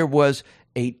since there was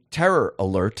a terror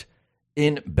alert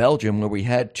in Belgium where we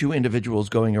had 2 individuals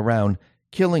going around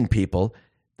killing people,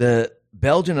 the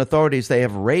Belgian authorities, they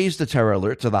have raised the terror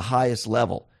alert to the highest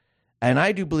level. And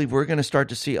I do believe we're going to start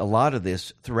to see a lot of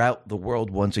this throughout the world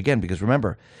once again, because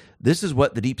remember, this is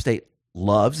what the deep state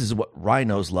loves. This is what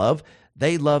rhinos love.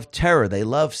 They love terror. They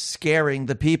love scaring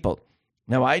the people.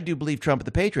 Now, I do believe Trump and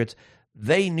the Patriots,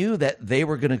 they knew that they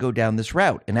were going to go down this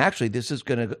route. And actually, this is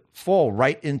going to fall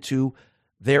right into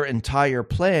their entire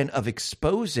plan of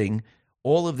exposing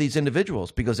all of these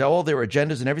individuals, because all their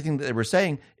agendas and everything that they were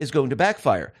saying is going to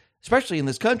backfire, especially in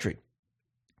this country.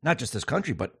 Not just this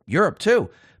country, but Europe too.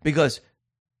 Because,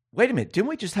 wait a minute, didn't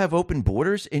we just have open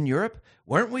borders in Europe?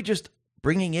 Weren't we just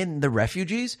bringing in the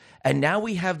refugees? And now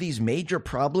we have these major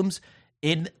problems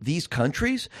in these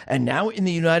countries. And now in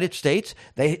the United States,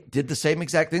 they did the same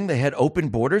exact thing. They had open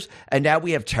borders. And now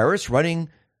we have terrorists running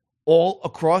all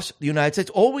across the United States.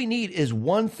 All we need is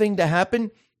one thing to happen.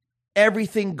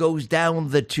 Everything goes down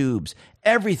the tubes.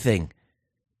 Everything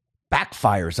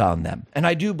backfires on them. And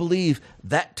I do believe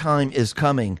that time is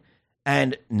coming.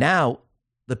 And now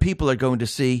the people are going to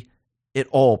see it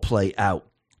all play out.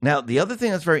 Now, the other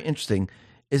thing that's very interesting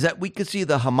is that we could see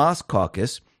the Hamas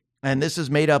caucus, and this is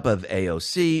made up of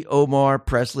AOC, Omar,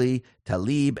 Presley,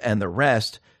 Tlaib, and the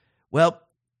rest. Well,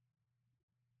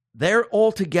 they're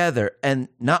all together, and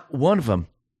not one of them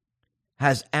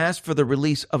has asked for the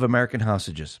release of American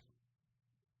hostages.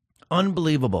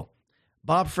 Unbelievable.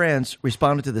 Bob France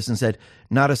responded to this and said,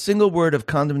 not a single word of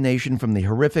condemnation from the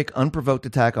horrific, unprovoked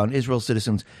attack on Israel's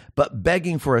citizens, but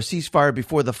begging for a ceasefire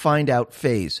before the find out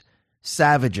phase.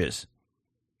 Savages.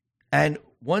 And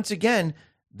once again,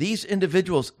 these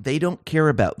individuals, they don't care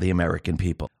about the American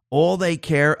people. All they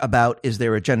care about is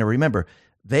their agenda. Remember,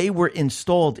 they were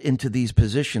installed into these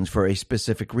positions for a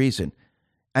specific reason.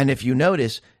 And if you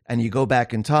notice, and you go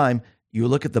back in time, you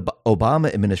look at the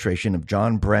Obama administration of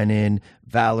John Brennan,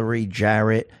 Valerie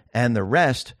Jarrett, and the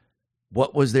rest,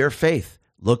 what was their faith?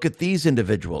 Look at these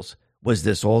individuals. Was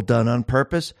this all done on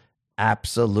purpose?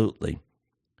 Absolutely.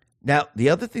 Now, the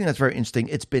other thing that's very interesting,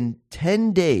 it's been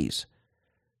 10 days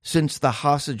since the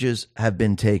hostages have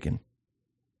been taken.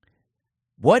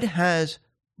 What has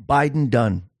Biden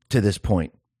done to this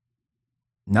point?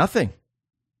 Nothing.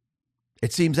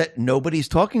 It seems that nobody's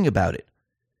talking about it.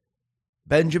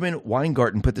 Benjamin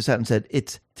Weingarten put this out and said,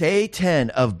 it's day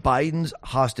 10 of Biden's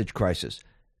hostage crisis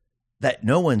that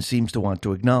no one seems to want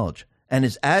to acknowledge. And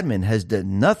his admin has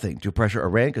done nothing to pressure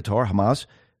Iran, Qatar, Hamas,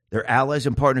 their allies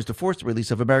and partners to force the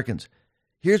release of Americans.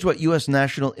 Here's what U.S.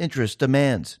 national interest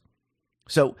demands.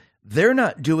 So they're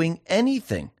not doing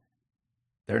anything.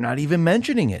 They're not even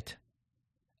mentioning it.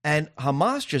 And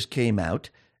Hamas just came out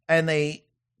and they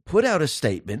put out a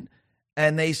statement.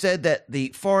 And they said that the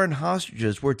foreign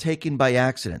hostages were taken by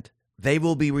accident. They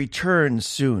will be returned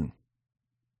soon.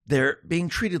 They're being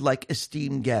treated like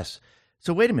esteemed guests.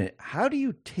 So wait a minute. How do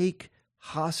you take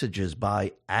hostages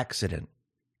by accident?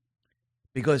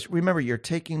 Because remember, you're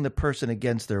taking the person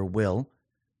against their will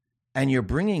and you're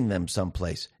bringing them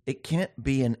someplace. It can't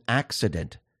be an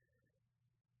accident.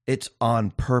 It's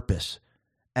on purpose.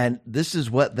 And this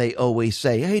is what they always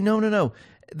say. Hey, no.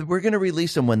 We're going to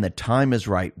release them when the time is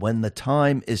right, when the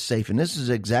time is safe. And this is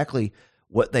exactly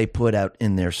what they put out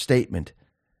in their statement.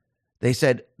 They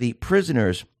said the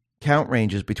prisoners count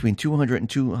ranges between 200 and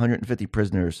 250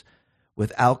 prisoners,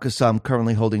 with Al-Qassam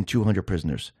currently holding 200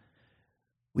 prisoners.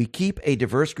 We keep a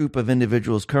diverse group of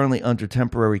individuals currently under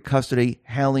temporary custody,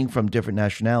 hailing from different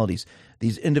nationalities.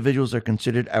 These individuals are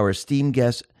considered our esteemed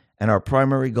guests, and our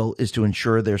primary goal is to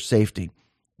ensure their safety.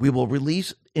 We will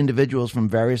release individuals from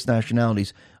various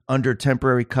nationalities under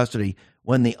temporary custody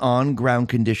when the on-ground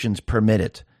conditions permit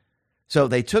it. So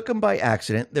they took them by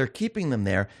accident. They're keeping them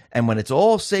there. And when it's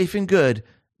all safe and good,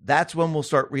 that's when we'll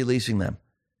start releasing them.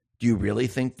 Do you really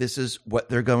think this is what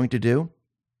they're going to do?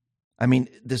 I mean,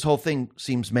 this whole thing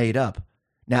seems made up.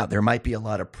 Now, there might be a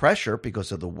lot of pressure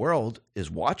because of the world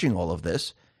is watching all of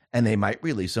this, and they might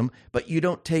release them, but you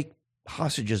don't take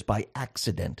hostages by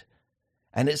accident.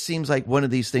 And it seems like one of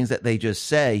these things that they just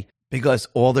say because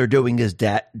all they're doing is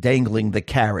dangling the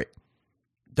carrot.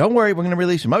 Don't worry, we're going to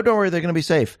release them. Oh, don't worry, they're going to be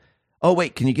safe. Oh,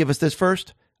 wait, can you give us this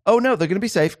first? Oh, no, they're going to be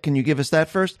safe. Can you give us that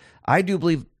first? I do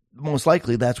believe most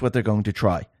likely that's what they're going to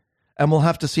try. And we'll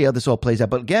have to see how this all plays out.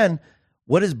 But again,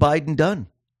 what has Biden done?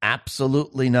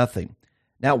 Absolutely nothing.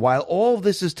 Now, while all of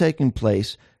this is taking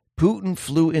place, Putin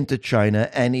flew into China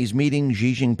and he's meeting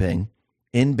Xi Jinping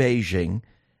in Beijing.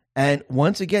 And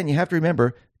once again, you have to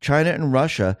remember, China and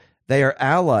Russia, they are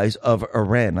allies of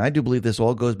Iran. I do believe this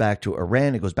all goes back to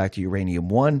Iran. It goes back to Uranium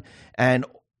One. And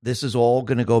this is all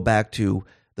going to go back to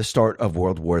the start of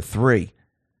World War III.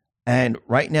 And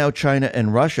right now, China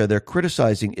and Russia, they're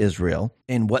criticizing Israel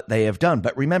in what they have done.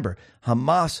 But remember,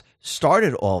 Hamas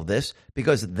started all of this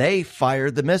because they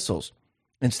fired the missiles.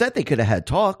 Instead, they could have had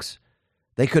talks.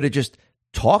 They could have just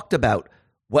talked about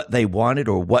what they wanted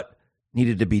or what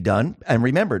needed to be done. And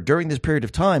remember, during this period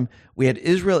of time, we had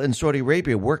Israel and Saudi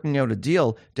Arabia working out a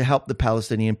deal to help the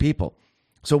Palestinian people.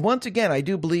 So once again, I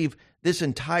do believe this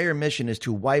entire mission is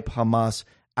to wipe Hamas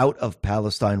out of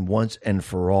Palestine once and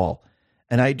for all.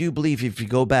 And I do believe if you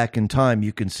go back in time,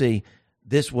 you can see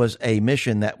this was a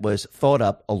mission that was thought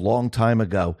up a long time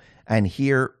ago. And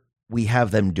here we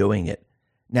have them doing it.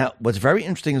 Now, what's very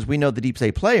interesting is we know the deep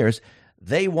state players,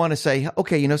 they want to say,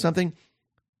 okay, you know something?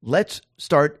 Let's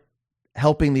start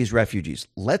helping these refugees.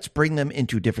 Let's bring them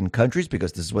into different countries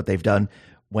because this is what they've done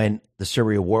when the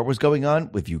Syria war was going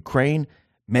on with Ukraine,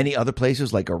 many other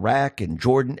places like Iraq and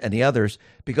Jordan and the others,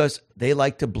 because they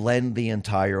like to blend the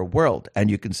entire world. And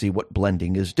you can see what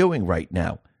blending is doing right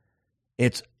now.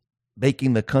 It's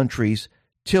making the countries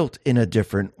tilt in a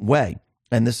different way.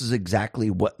 And this is exactly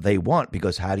what they want,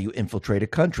 because how do you infiltrate a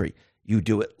country? You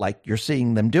do it like you're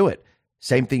seeing them do it.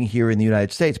 Same thing here in the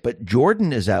United States. But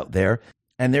Jordan is out there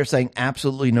and they're saying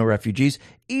absolutely no refugees.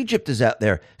 Egypt is out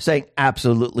there saying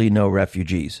absolutely no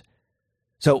refugees.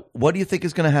 So what do you think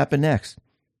is going to happen next?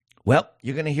 Well,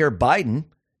 you're going to hear Biden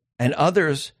and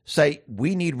others say,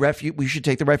 we should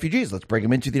take the refugees. Let's bring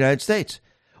them into the United States.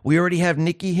 We already have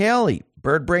Nikki Haley,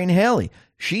 Bird Brain Haley.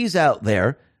 She's out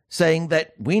there saying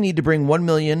that we need to bring 1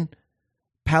 million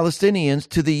Palestinians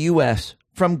to the U.S.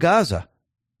 from Gaza.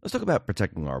 Let's talk about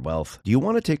protecting our wealth. Do you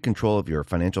want to take control of your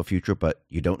financial future, but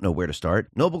you don't know where to start?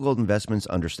 Noble Gold Investments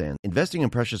understands. Investing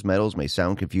in precious metals may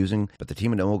sound confusing, but the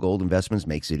team at Noble Gold Investments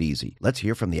makes it easy. Let's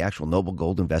hear from the actual Noble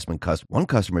Gold Investment customer. One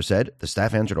customer said, the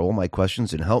staff answered all my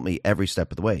questions and helped me every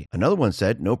step of the way. Another one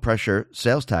said, no pressure,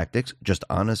 sales tactics, just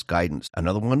honest guidance.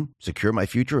 Another one, secure my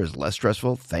future is less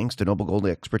stressful thanks to Noble Gold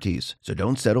expertise. So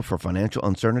don't settle for financial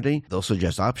uncertainty. They'll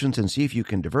suggest options and see if you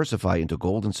can diversify into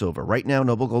gold and silver. Right now,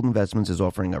 Noble Gold Investments is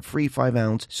offering a free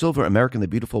 5-ounce silver American the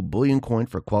Beautiful bullion coin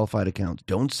for qualified accounts.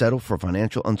 Don't settle for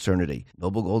financial uncertainty.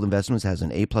 Noble Gold Investments has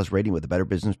an A+ rating with the Better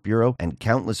Business Bureau and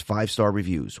countless 5-star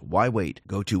reviews. Why wait?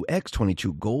 Go to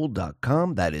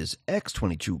x22gold.com. That is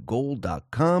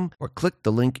x22gold.com, or click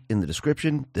the link in the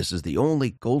description. This is the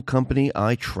only gold company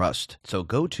I trust. So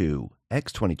go to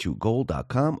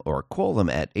x22gold.com or call them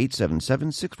at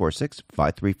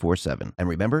 877-646-5347. And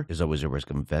remember, there's always a risk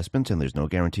of investments and there's no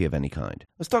guarantee of any kind.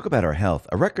 Let's talk about our health.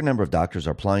 A record number of doctors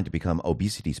are applying to become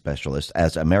obesity specialists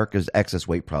as America's excess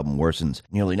weight problem worsens.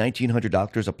 Nearly 1,900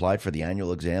 doctors applied for the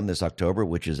annual exam this October,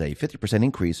 which is a 50%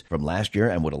 increase from last year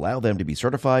and would allow them to be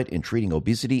certified in treating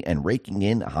obesity and raking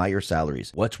in higher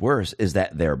salaries. What's worse is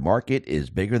that their market is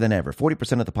bigger than ever.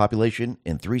 40% of the population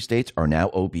in 3 states are now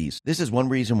obese. This is one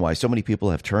reason why so many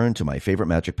people have turned to my favorite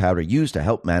magic powder used to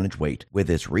help manage weight. With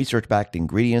its research-backed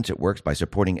ingredients, it works by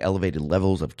supporting elevated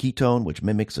levels of ketone, which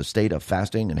mimics a state of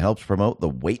fasting and helps promote the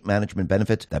weight management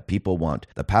benefits that people want.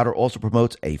 The powder also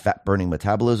promotes a fat-burning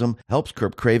metabolism, helps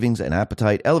curb cravings and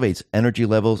appetite, elevates energy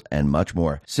levels, and much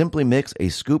more. Simply mix a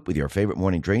scoop with your favorite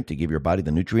morning drink to give your body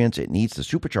the nutrients it needs to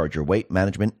supercharge your weight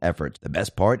management efforts. The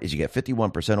best part is you get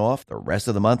 51% off the rest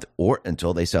of the month or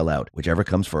until they sell out, whichever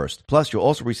comes first. Plus, you'll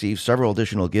also receive several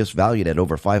additional gifts valued at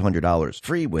over $500,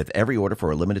 free with every order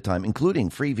for a limited time, including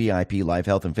free VIP live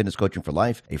health and fitness coaching for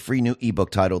life, a free new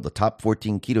ebook titled The Top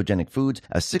 14 Ketogenic Foods,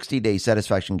 a 60-day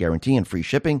satisfaction guarantee, and free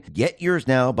shipping. Get yours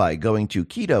now by going to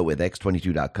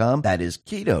ketowithx22.com. That is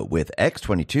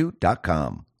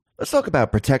ketowithx22.com. Let's talk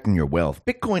about protecting your wealth.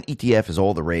 Bitcoin ETF is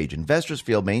all the rage. Investors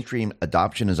feel mainstream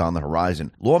adoption is on the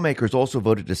horizon. Lawmakers also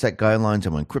voted to set guidelines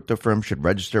on when crypto firms should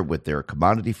register with their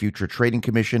Commodity Future Trading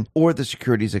Commission or the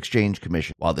Securities Exchange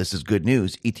Commission. While this is good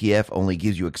news, ETF only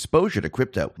gives you exposure to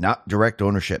crypto, not direct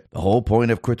ownership. The whole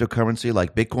point of cryptocurrency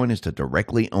like Bitcoin is to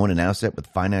directly own an asset with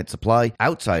finite supply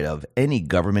outside of any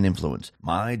government influence.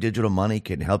 My Digital Money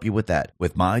can help you with that.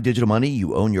 With My Digital Money,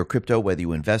 you own your crypto whether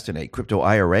you invest in a crypto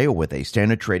IRA or with a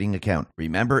standard trading trading account.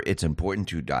 Remember, it's important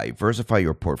to diversify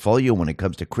your portfolio when it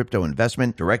comes to crypto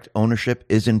investment. Direct ownership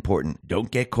is important.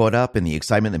 Don't get caught up in the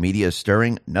excitement the media is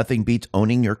stirring. Nothing beats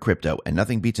owning your crypto, and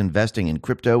nothing beats investing in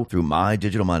crypto through My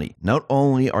Digital Money. Not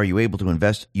only are you able to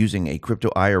invest using a crypto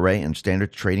IRA and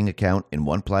standard trading account in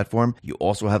one platform, you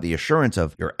also have the assurance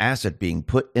of your asset being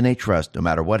put in a trust. No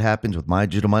matter what happens with My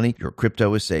Digital Money, your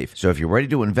crypto is safe. So if you're ready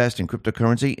to invest in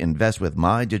cryptocurrency, invest with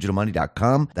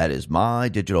MyDigitalMoney.com. That is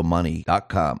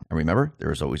MyDigitalMoney.com. And remember,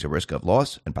 there is always a risk of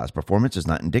loss, and past performance is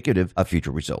not indicative of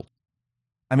future results.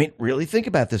 I mean, really think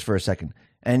about this for a second.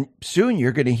 And soon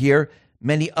you're going to hear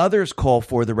many others call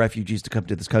for the refugees to come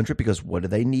to this country, because what do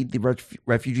they need the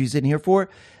refugees in here for?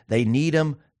 They need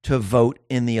them to vote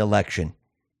in the election.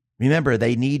 Remember,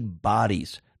 they need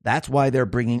bodies. That's why they're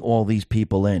bringing all these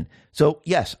people in. So,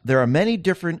 yes, there are many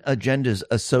different agendas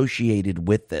associated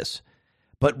with this.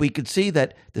 But we could see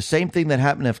that the same thing that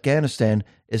happened in Afghanistan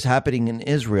is happening in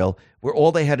Israel, where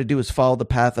all they had to do is follow the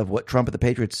path of what Trump and the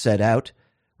Patriots set out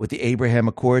with the Abraham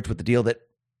Accords, with the deal that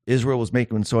Israel was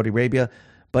making with Saudi Arabia.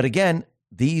 But again,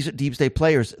 these deep state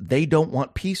players, they don't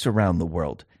want peace around the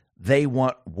world. They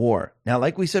want war. Now,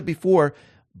 like we said before,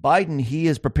 Biden, he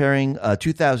is preparing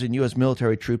 2,000 U.S.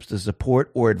 military troops to support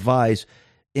or advise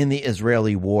in the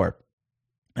Israeli war.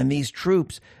 And these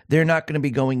troops, they're not going to be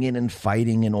going in and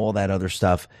fighting and all that other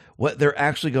stuff. What they're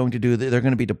actually going to do, they're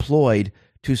going to be deployed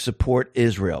to support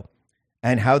Israel.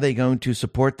 And how are they going to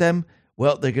support them?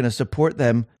 Well, they're going to support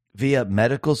them via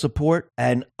medical support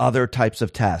and other types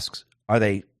of tasks. Are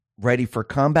they ready for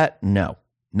combat? No,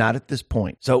 not at this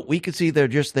point. So we can see they're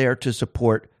just there to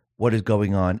support what is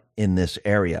going on in this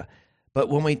area. But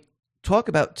when we talk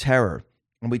about terror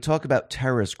and we talk about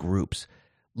terrorist groups,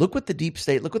 look what the deep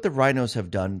state, look what the rhinos have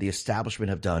done, the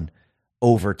establishment have done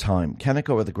over time.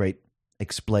 Kaneko the Great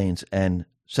explains and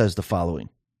says the following.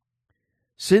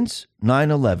 Since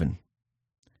 9/11,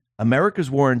 America's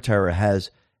war on terror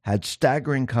has had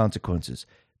staggering consequences.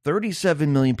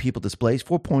 37 million people displaced,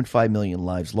 4.5 million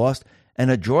lives lost,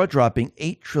 and a jaw-dropping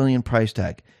 $8 trillion price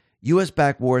tag.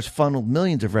 U.S.-backed wars funneled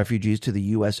millions of refugees to the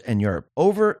U.S. and Europe.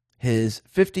 Over his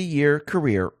 50-year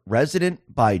career, President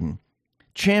Biden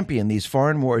championed these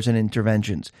foreign wars and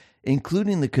interventions,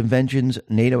 including the convention's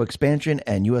NATO expansion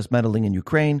and U.S. meddling in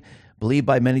Ukraine, believed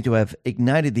by many to have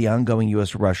ignited the ongoing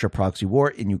U.S.-Russia proxy war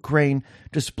in Ukraine,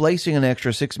 displacing an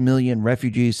extra 6 million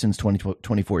refugees since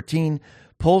 2014.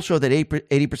 Polls show that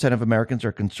 80% of Americans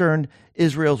are concerned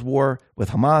Israel's war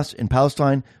with Hamas in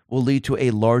Palestine will lead to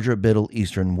a larger Middle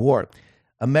Eastern war.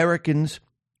 Americans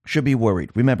should be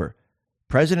worried. Remember,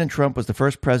 President Trump was the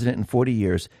first president in 40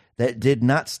 years that did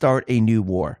not start a new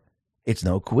war. It's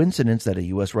no coincidence that a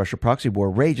U.S.-Russia proxy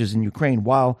war rages in Ukraine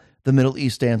while the Middle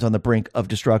East stands on the brink of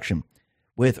destruction.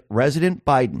 With President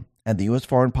Biden and the U.S.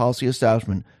 foreign policy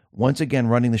establishment once again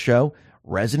running the show,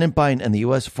 President Biden and the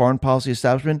U.S. foreign policy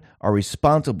establishment are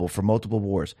responsible for multiple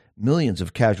wars, millions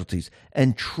of casualties,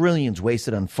 and trillions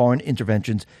wasted on foreign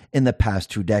interventions in the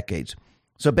past 2 decades.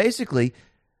 So basically,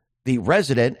 the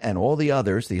resident and all the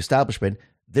others, the establishment,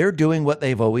 they're doing what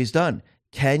they've always done.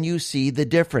 Can you see the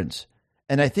difference?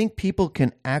 And I think people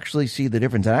can actually see the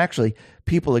difference. And actually,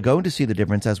 people are going to see the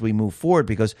difference as we move forward,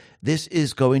 because this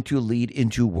is going to lead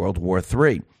into World War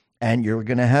III. And you're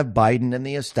going to have Biden and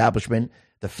the establishment,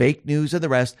 the fake news and the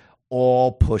rest,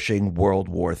 all pushing World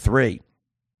War III.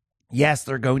 Yes,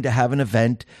 they're going to have an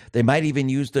event. They might even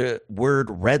use the word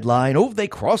red line. Oh, they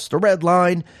crossed the red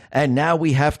line, and now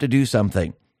we have to do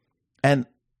something. And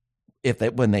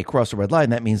when they cross the red line,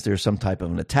 that means there's some type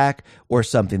of an attack or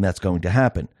something that's going to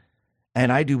happen.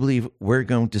 And I do believe we're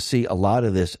going to see a lot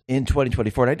of this in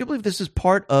 2024. And I do believe this is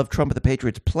part of Trump and the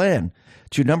Patriots' plan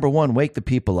to, number one, wake the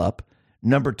people up.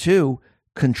 Number two,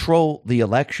 control the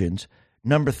elections.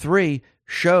 Number three,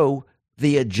 show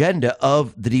the agenda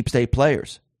of the deep state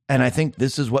players. And I think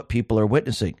this is what people are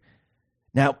witnessing.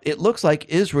 Now, it looks like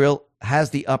Israel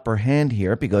has the upper hand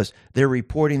here, because they're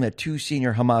reporting that 2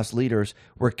 senior Hamas leaders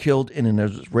were killed in an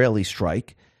Israeli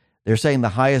strike. They're saying the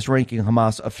highest-ranking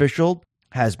Hamas official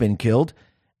has been killed,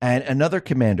 and another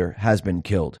commander has been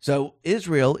killed. So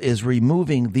Israel is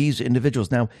removing these individuals.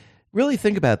 Now, really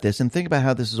think about this and think about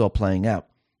how this is all playing out.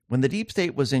 When the deep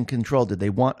state was in control, did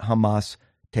they want Hamas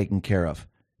taken care of?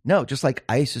 No, just like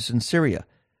ISIS in Syria,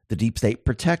 the deep state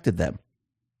protected them.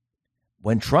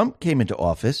 When Trump came into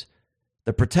office,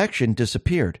 the protection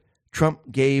disappeared.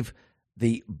 Trump gave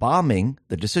the bombing,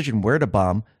 the decision where to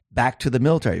bomb, back to the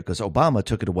military, because Obama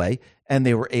took it away and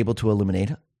they were able to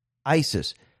eliminate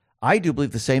ISIS. I do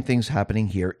believe the same thing's happening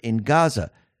here in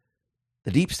Gaza.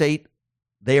 The deep state,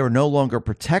 they are no longer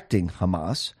protecting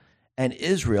Hamas, and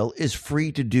Israel is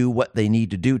free to do what they need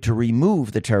to do to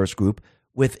remove the terrorist group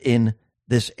within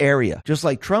this area. Just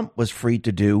like Trump was free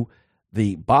to do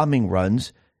the bombing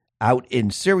runs out in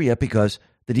Syria because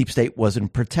the deep state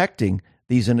wasn't protecting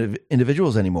these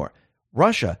individuals anymore.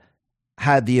 Russia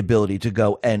had the ability to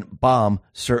go and bomb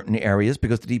certain areas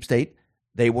because the deep state,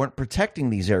 they weren't protecting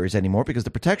these areas anymore because the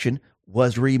protection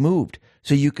was removed.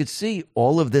 So you could see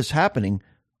all of this happening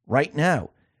right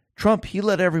now. Trump, he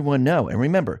let everyone know. And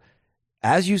remember,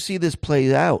 as you see this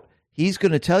play out, he's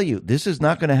going to tell you this is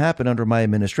not going to happen under my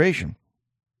administration.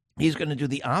 He's going to do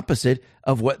the opposite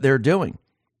of what they're doing.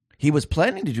 He was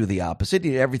planning to do the opposite.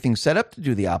 He had everything set up to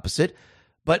do the opposite.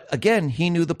 But again, he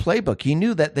knew the playbook. He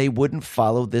knew that they wouldn't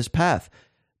follow this path.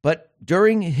 But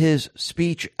during his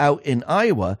speech out in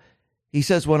Iowa, he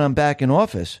says, when I'm back in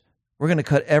office, we're going to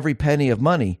cut every penny of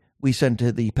money we send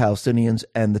to the Palestinians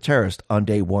and the terrorists on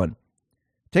day one.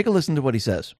 Take a listen to what he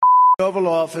says. In the Oval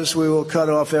Office, we will cut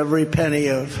off every penny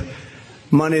of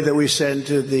money that we send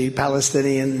to the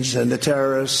Palestinians and the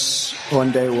terrorists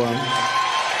on day one.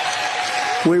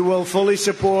 We will fully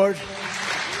support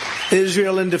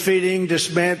Israel in defeating,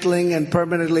 dismantling, and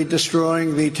permanently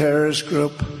destroying the terrorist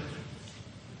group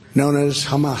known as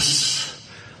Hamas.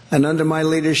 And under my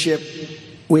leadership,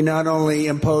 we not only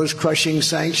imposed crushing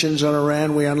sanctions on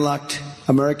Iran, we unlocked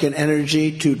American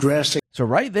energy to drastic. So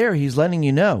right there, he's letting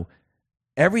you know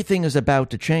everything is about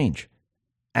to change.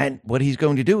 And what he's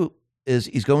going to do is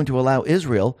he's going to allow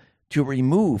Israel to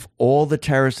remove all the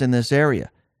terrorists in this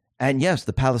area. And yes,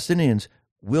 the Palestinians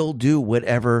will do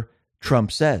whatever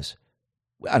Trump says.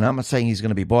 And I'm not saying he's going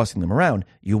to be bossing them around.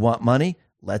 You want money?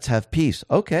 Let's have peace.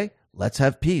 Okay, let's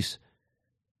have peace.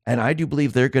 And I do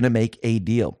believe they're going to make a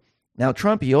deal. Now,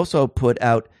 Trump, he also put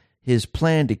out his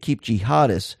plan to keep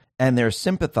jihadists and their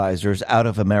sympathizers out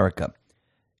of America.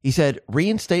 He said,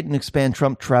 reinstate and expand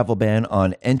Trump travel ban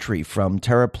on entry from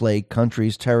terror-plagued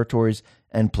countries, territories,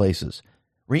 and places.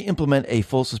 Re-implement a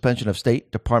full suspension of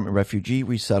State Department refugee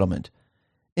resettlement.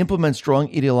 Implement strong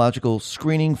ideological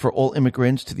screening for all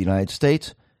immigrants to the United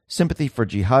States. Sympathy for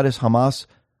jihadist Hamas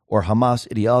or Hamas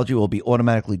ideology will be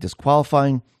automatically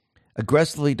disqualifying.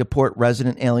 Aggressively deport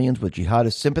resident aliens with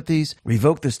jihadist sympathies.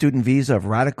 Revoke the student visa of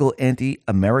radical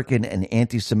anti-American and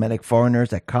anti-Semitic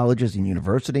foreigners at colleges and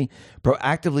universities.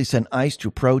 Proactively send ICE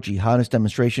to pro-jihadist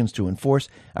demonstrations to enforce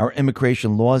our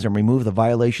immigration laws and remove the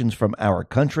violations from our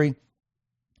country.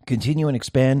 Continue and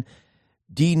expand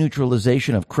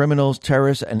deneutralization of criminals,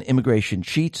 terrorists, and immigration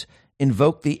cheats.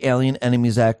 Invoke the Alien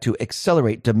Enemies Act to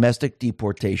accelerate domestic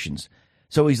deportations.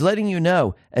 So he's letting you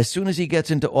know, as soon as he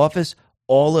gets into office,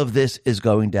 all of this is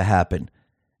going to happen.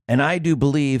 And I do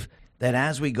believe that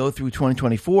as we go through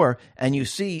 2024 and you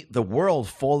see the world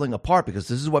falling apart, because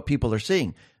this is what people are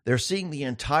seeing. They're seeing the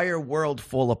entire world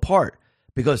fall apart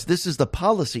because this is the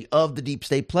policy of the deep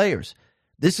state players.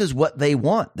 This is what they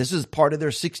want. This is part of their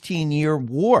 16-year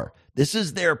war. This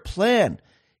is their plan.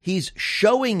 He's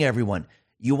showing everyone.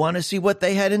 You want to see what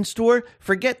they had in store?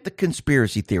 Forget the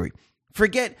conspiracy theory.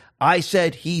 Forget I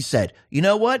said, he said. You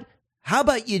know what? How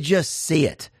about you just see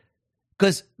it?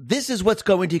 Because this is what's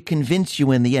going to convince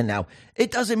you in the end. Now, it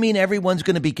doesn't mean everyone's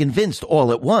going to be convinced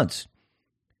all at once.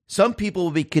 Some people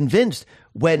will be convinced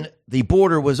when the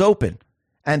border was open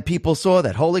and people saw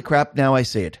that. Holy crap, now I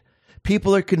see it.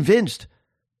 People are convinced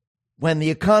when the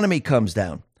economy comes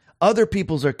down. Other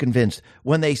peoples are convinced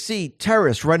when they see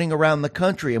terrorists running around the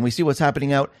country and we see what's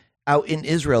happening out in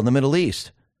Israel, in the Middle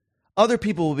East. Other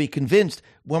people will be convinced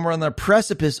when we're on the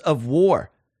precipice of war.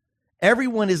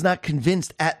 Everyone is not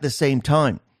convinced at the same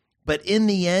time. But in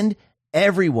the end,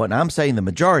 everyone, I'm saying the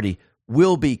majority,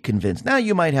 will be convinced. Now,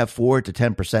 you might have 4 to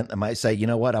 10% that might say, you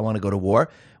know what, I want to go to war.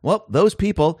 Well, those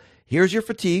people, here's your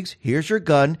fatigues, here's your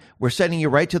gun. We're sending you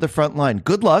right to the front line.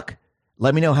 Good luck.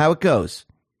 Let me know how it goes.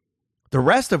 The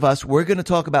rest of us, we're going to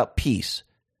talk about peace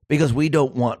because we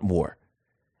don't want war.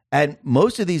 And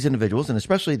most of these individuals, and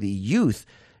especially the youth,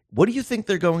 what do you think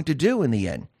they're going to do in the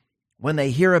end when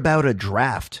they hear about a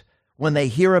draft? When they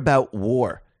hear about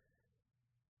war,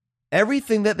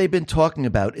 everything that they've been talking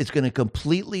about is going to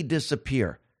completely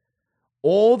disappear.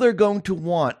 All they're going to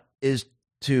want is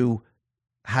to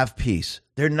have peace.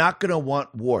 They're not going to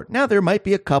want war. Now, there might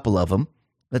be a couple of them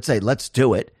that say, let's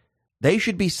do it. They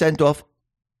should be sent off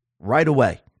right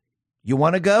away. You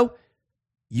want to go?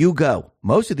 You go.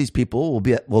 Most of these people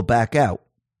will back out.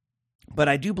 But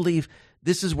I do believe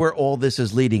this is where all this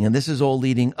is leading, and this is all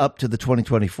leading up to the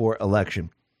 2024 election.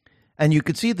 And you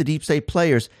could see the deep state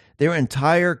players, their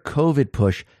entire COVID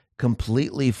push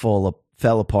completely fell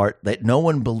apart, that no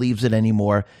one believes it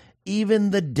anymore,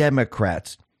 even the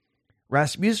Democrats.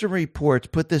 Rasmussen Reports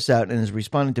put this out and is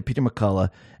responding to Peter McCullough.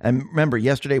 And remember,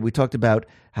 yesterday we talked about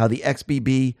how the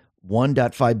XBB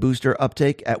 1.5 booster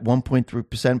uptake at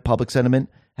 1.3%. Public sentiment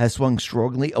has swung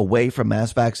strongly away from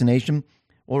mass vaccination.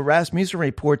 Well, Rasmussen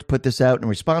Reports put this out and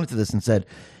responded to this and said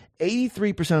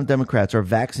 83% of Democrats are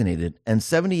vaccinated, and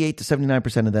 78 to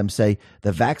 79% of them say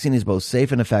the vaccine is both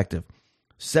safe and effective.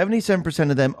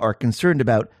 77% of them are concerned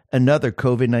about another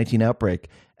COVID-19 outbreak,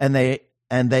 and they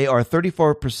are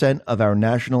 34% of our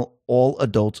national all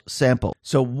adults sample.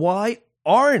 So why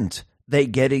aren't they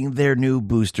getting their new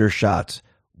booster shots?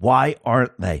 Why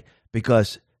aren't they?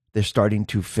 Because they're starting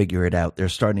to figure it out. They're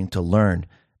starting to learn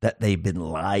that they've been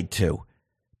lied to.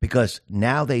 Because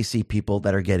now they see people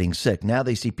that are getting sick. Now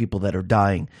they see people that are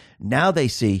dying. Now they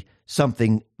see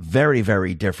something very,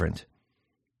 very different,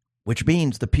 which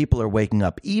means the people are waking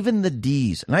up, even the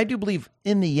Ds. And I do believe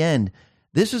in the end,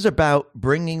 this is about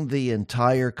bringing the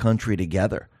entire country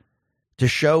together to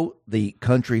show the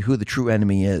country who the true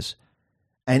enemy is.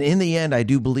 And in the end, I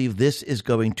do believe this is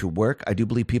going to work. I do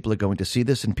believe people are going to see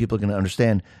this and people are going to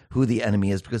understand who the enemy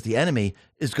is, because the enemy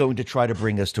is going to try to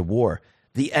bring us to war.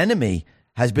 The enemy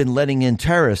has been letting in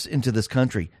terrorists into this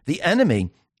country. The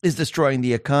enemy is destroying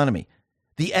the economy.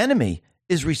 The enemy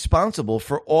is responsible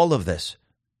for all of this.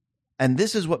 And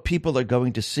this is what people are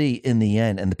going to see in the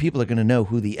end. And the people are going to know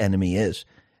who the enemy is.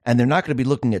 And they're not going to be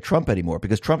looking at Trump anymore,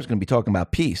 because Trump is going to be talking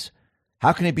about peace.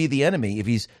 How can he be the enemy if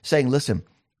he's saying, listen,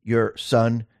 your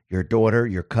son, your daughter,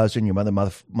 your cousin, your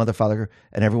mother, father,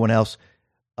 and everyone else,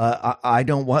 I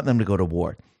don't want them to go to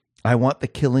war. I want the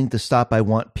killing to stop. I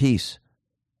want peace.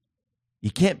 You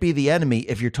can't be the enemy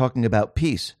if you're talking about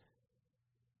peace.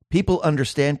 People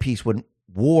understand peace when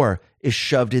war is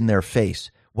shoved in their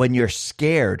face, when you're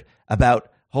scared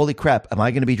about, holy crap, am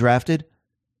I going to be drafted?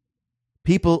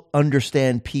 People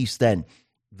understand peace then.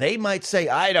 They might say,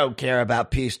 I don't care about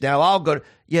peace now. I'll go.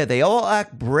 Yeah, they all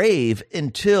act brave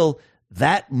until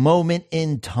that moment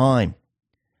in time.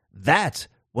 That's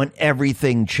when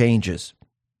everything changes.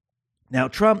 Now,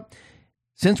 Trump,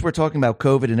 since we're talking about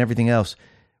COVID and everything else,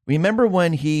 remember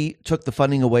when he took the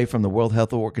funding away from the World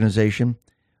Health Organization?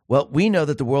 Well, we know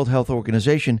that the World Health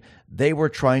Organization, they were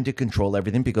trying to control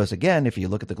everything because, again, if you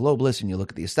look at the globalists and you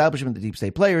look at the establishment, the deep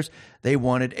state players, they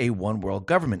wanted a one world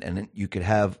government, and you could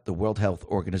have the World Health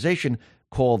Organization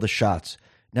call the shots.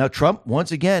 Now, Trump,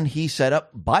 once again, he set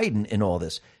up Biden in all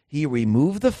this. He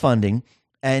removed the funding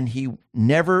and he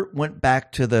never went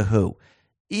back to the WHO.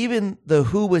 Even the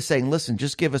WHO was saying, listen,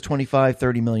 just give us $25,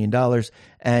 $30 million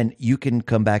and you can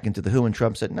come back into the WHO. And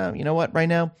Trump said, no, you know what? Right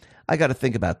now, I got to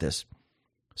think about this.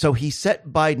 So he set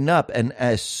Biden up. And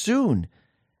as soon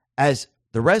as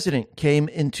the resident came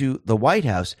into the White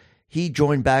House, he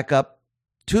joined back up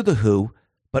to the WHO,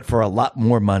 but for a lot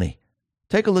more money.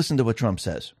 Take a listen to what Trump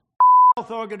says. The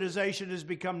Health Organization has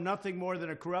become nothing more than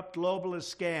a corrupt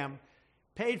globalist scam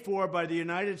paid for by the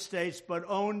United States, but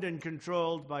owned and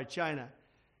controlled by China.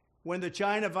 When the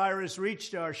China virus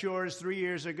reached our shores 3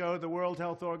 years ago, the World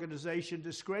Health Organization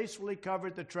disgracefully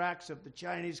covered the tracks of the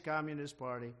Chinese Communist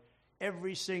Party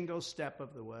every single step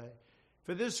of the way.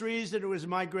 For this reason, it was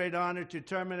my great honor to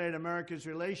terminate America's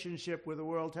relationship with the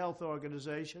World Health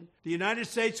Organization. The United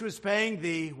States was paying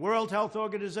the World Health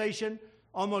Organization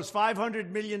almost $500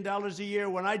 million a year.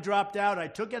 When I dropped out, I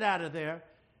took it out of there.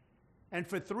 And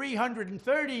for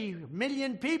 330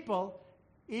 million people,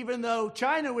 even though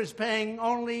China was paying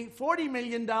only $40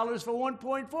 million for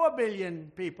 1.4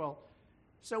 billion people.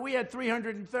 So we had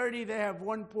 330, they have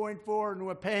 1.4, and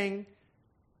we're paying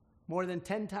more than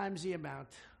 10 times the amount.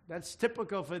 That's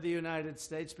typical for the United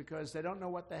States because they don't know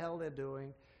what the hell they're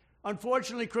doing.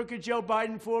 Unfortunately, crooked Joe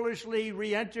Biden foolishly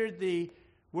re-entered the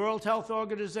World Health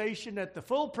Organization at the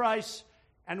full price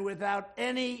and without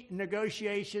any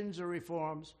negotiations or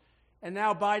reforms. And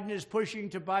now Biden is pushing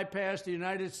to bypass the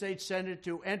United States Senate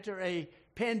to enter a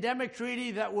pandemic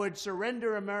treaty that would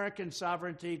surrender American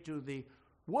sovereignty to the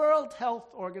World Health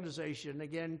Organization,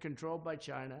 again controlled by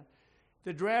China.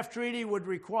 The draft treaty would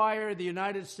require the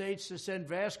United States to send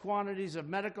vast quantities of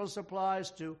medical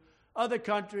supplies to other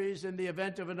countries in the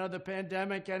event of another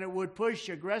pandemic, and it would push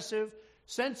aggressive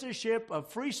censorship of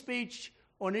free speech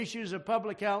on issues of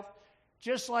public health,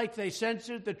 just like they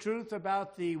censored the truth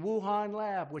about the Wuhan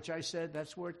lab, which I said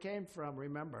that's where it came from,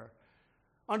 remember.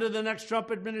 Under the next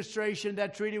Trump administration,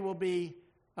 that treaty will be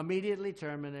immediately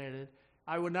terminated.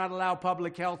 I would not allow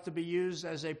public health to be used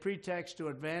as a pretext to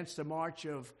advance the march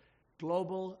of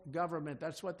global government.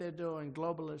 That's what they're doing,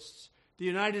 globalists. The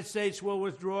United States will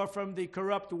withdraw from the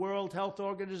corrupt World Health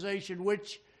Organization,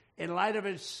 which, in light of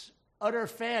its utter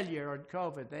failure on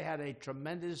COVID, they had a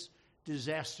tremendous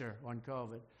disaster on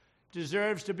COVID,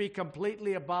 deserves to be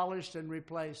completely abolished and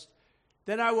replaced.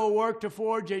 Then I will work to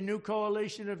forge a new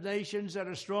coalition of nations that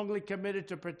are strongly committed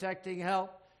to protecting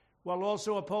health, while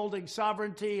also upholding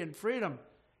sovereignty and freedom.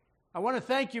 I want to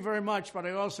thank you very much, but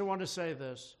I also want to say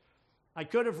this. I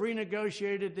could have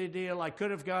renegotiated the deal. I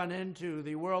could have gone into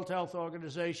the World Health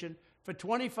Organization for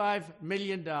 $25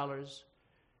 million.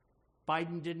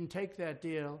 Biden didn't take that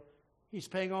deal. He's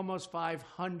paying almost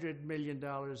 $500 million.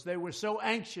 They were so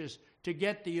anxious to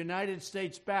get the United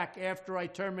States back after I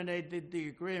terminated the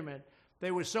agreement.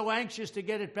 They were so anxious to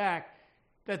get it back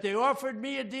that they offered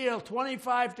me a deal,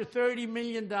 $25 to $30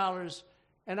 million.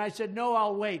 And I said, no,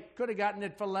 I'll wait. Could have gotten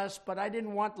it for less, but I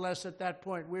didn't want less at that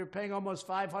point. We were paying almost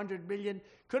 $500 million.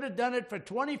 Could have done it for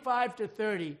 $25 to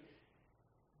 $30.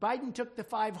 Biden took the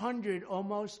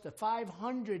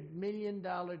 $500 million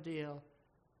deal.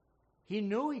 He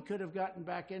knew he could have gotten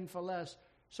back in for less.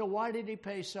 So why did he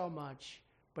pay so much?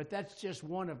 But that's just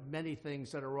one of many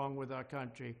things that are wrong with our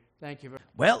country. Thank you very much.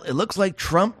 Well, it looks like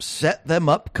Trump set them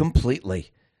up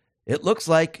completely. It looks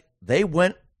like they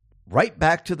went right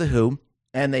back to the WHO.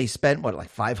 And they spent,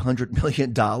 like $500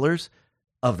 million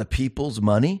of the people's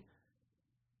money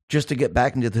just to get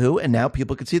back into the WHO. And now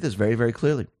people can see this very, very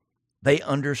clearly. They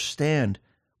understand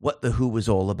what the WHO was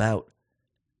all about.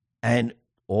 And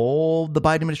all the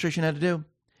Biden administration had to do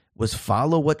was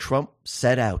follow what Trump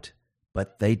set out.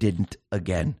 But they didn't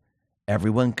again.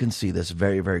 Everyone can see this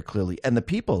very, very clearly. And the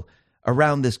people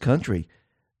around this country,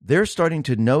 they're starting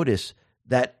to notice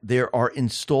that there are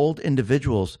installed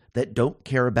individuals that don't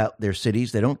care about their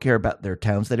cities, they don't care about their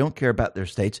towns, they don't care about their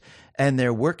states, and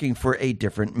they're working for a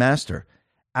different master.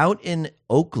 Out in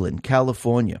Oakland,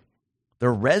 California, the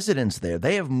residents there,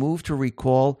 they have moved to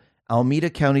recall Alameda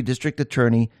County District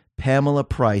Attorney Pamela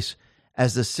Price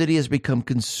as the city has become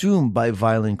consumed by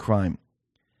violent crime.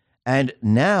 And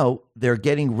now they're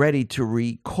getting ready to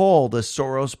recall the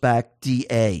Soros-backed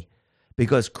DA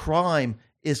because crime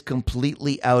is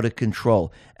completely out of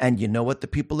control. And you know what the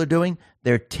people are doing?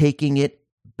 They're taking it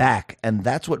back. And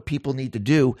that's what people need to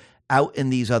do out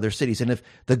in these other cities. And if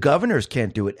the governors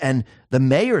can't do it and the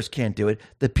mayors can't do it,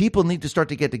 the people need to start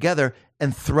to get together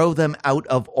and throw them out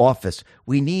of office.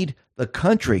 We need the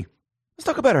country. Let's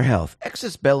talk about our health.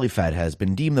 Excess belly fat has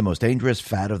been deemed the most dangerous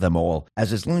fat of them all,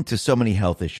 as it's linked to so many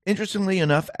health issues. Interestingly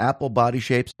enough, apple body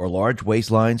shapes or large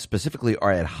waistlines specifically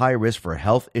are at high risk for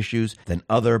health issues than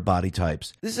other body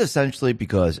types. This is essentially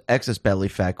because excess belly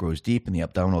fat grows deep in the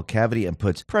abdominal cavity and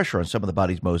puts pressure on some of the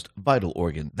body's most vital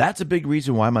organs. That's a big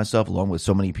reason why myself, along with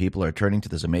so many people, are turning to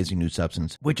this amazing new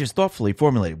substance, which is thoughtfully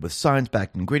formulated with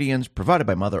science-backed ingredients provided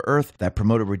by Mother Earth that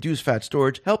promote a reduced fat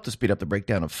storage, help to speed up the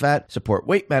breakdown of fat, support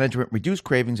weight management, reduce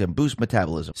cravings, and boost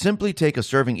metabolism. Simply take a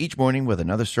serving each morning with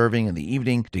another serving in the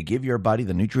evening to give your body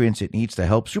the nutrients it needs to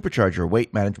help supercharge your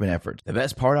weight management efforts. The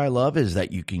best part I love is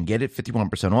that you can get it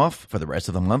 51% off for the rest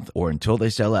of the month or until they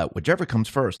sell out, whichever comes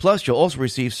first. Plus, you'll also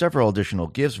receive several additional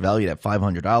gifts valued at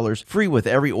 $500, free with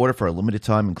every order for a limited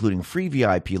time, including free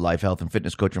VIP life health and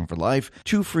fitness coaching for life,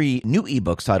 2 free new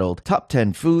ebooks titled Top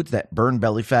 10 Foods That Burn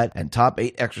Belly Fat and Top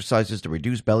 8 Exercises to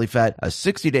Reduce Belly Fat, a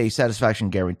 60-day satisfaction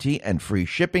guarantee, and free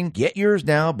shipping. Get yours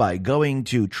now by going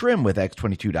to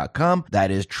trimwithx22.com. That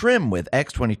is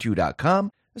trimwithx22.com.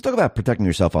 Let's talk about protecting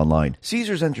yourself online.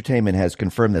 Caesars Entertainment has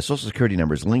confirmed that Social Security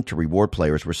numbers linked to reward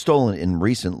players were stolen in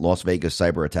recent Las Vegas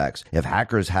cyber attacks. If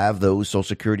hackers have those Social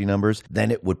Security numbers, then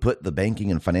it would put the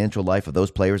banking and financial life of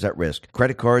those players at risk.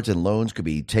 Credit cards and loans could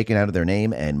be taken out of their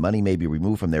name and money may be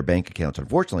removed from their bank accounts.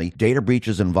 Unfortunately, data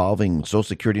breaches involving Social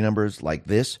Security numbers like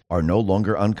this are no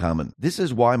longer uncommon. This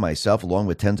is why myself, along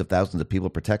with tens of thousands of people,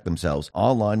 protect themselves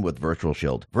online with Virtual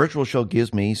Shield. Virtual Shield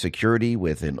gives me security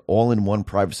with an all-in-one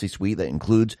privacy suite that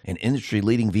includes an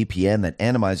industry-leading VPN that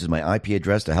anonymizes my IP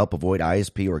address to help avoid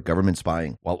ISP or government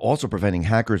spying, while also preventing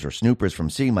hackers or snoopers from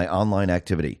seeing my online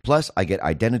activity. Plus, I get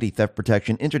identity theft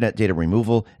protection, internet data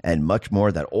removal, and much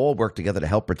more that all work together to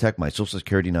help protect my Social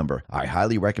Security number. I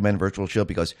highly recommend Virtual Shield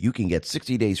because you can get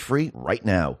 60 days free right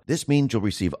now. This means you'll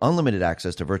receive unlimited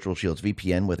access to Virtual Shield's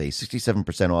VPN with a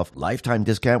 67% off lifetime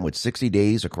discount with 60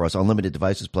 days across unlimited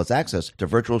devices, plus access to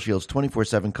Virtual Shield's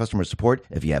 24/7 customer support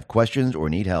if you have questions or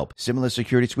need help. Similar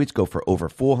security suites go for over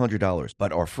 $400,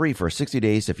 but are free for 60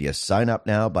 days if you sign up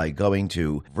now by going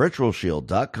to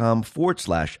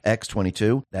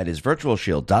virtualshield.com/X22. That is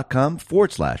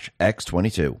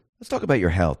virtualshield.com/X22. Let's talk about your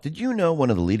health. Did you know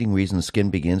one of the leading reasons skin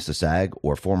begins to sag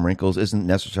or form wrinkles isn't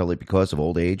necessarily because of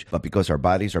old age, but because our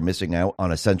bodies are missing out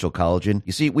on essential collagen?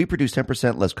 You see, we produce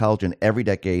 10% less collagen every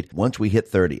decade once we hit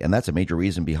 30, and that's a major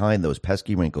reason behind those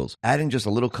pesky wrinkles. Adding just a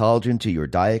little collagen to your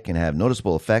diet can have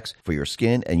noticeable effects for your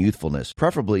skin and youthfulness.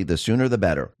 Preferably, the sooner the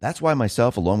better. That's why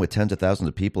myself, along with tens of thousands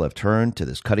of people, have turned to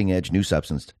this cutting-edge new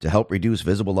substance to help reduce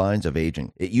visible lines of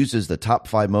aging. It uses the top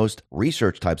 5 most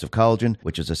researched types of collagen,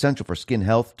 which is essential for skin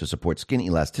health to support skin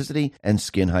elasticity and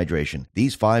skin hydration.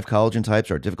 These 5 collagen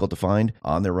types are difficult to find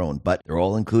on their own, but they're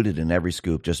all included in every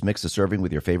scoop. Just mix the serving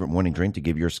with your favorite morning drink to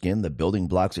give your skin the building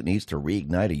blocks it needs to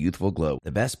reignite a youthful glow.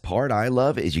 The best part I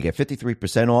love is you get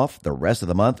 53% off the rest of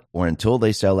the month or until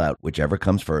they sell out, whichever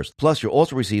comes first. Plus, you'll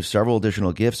also receive several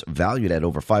additional gifts valued at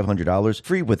over $500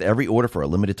 free with every order for a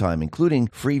limited time, including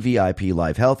free VIP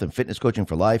live health and fitness coaching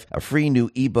for life, a free new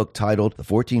ebook titled The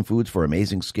 14 Foods for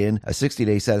Amazing Skin, a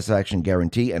 60-day satisfaction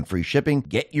guarantee, and free shipping.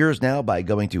 Get yours now by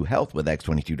going to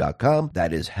healthwithx22.com.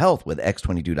 That is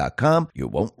healthwithx22.com. You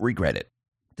won't regret it.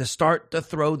 To start to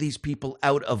throw these people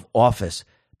out of office,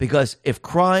 because if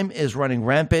crime is running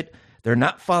rampant, they're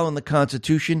not following the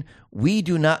Constitution. We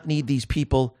do not need these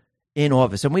people in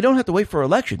office. And we don't have to wait for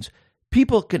elections.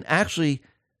 People can actually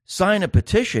sign a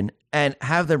petition and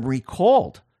have them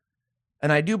recalled.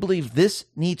 And I do believe this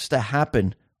needs to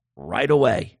happen right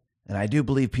away. And I do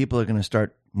believe people are going to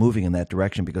start moving in that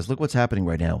direction, because look what's happening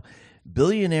right now.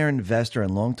 Billionaire investor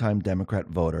and longtime Democrat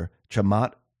voter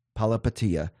Chamath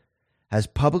Palihapitiya has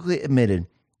publicly admitted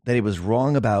that he was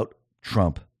wrong about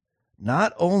Trump.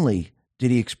 Not only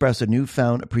did he express a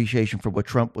newfound appreciation for what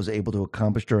Trump was able to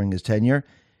accomplish during his tenure,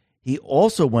 he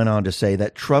also went on to say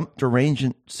that Trump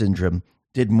derangement syndrome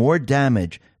did more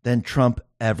damage than Trump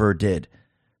ever did.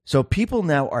 So people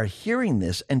now are hearing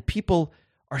this, and people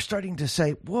are starting to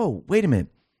say, whoa, wait a minute.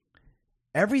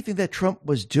 Everything that Trump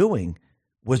was doing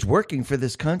was working for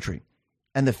this country.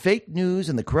 And the fake news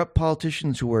and the corrupt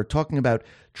politicians who were talking about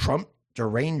Trump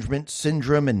derangement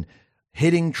syndrome and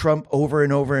hitting Trump over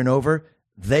and over and over,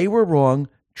 they were wrong.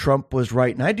 Trump was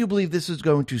right. And I do believe this is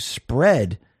going to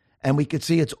spread, and we could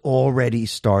see it's already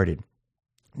started.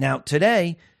 Now,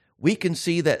 today, we can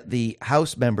see that the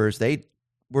House members, they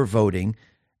were voting,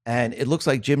 and it looks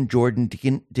like Jim Jordan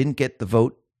didn't get the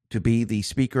vote to be the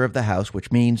Speaker of the House,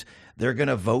 which means they're going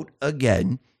to vote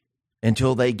again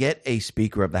until they get a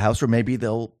Speaker of the House, or maybe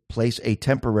they'll place a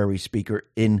temporary Speaker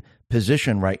in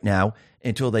position right now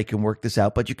until they can work this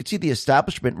out. But you can see the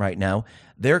establishment right now,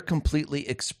 they're completely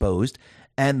exposed,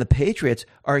 and the Patriots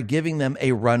are giving them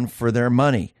a run for their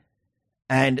money.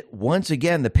 And once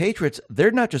again, the Patriots,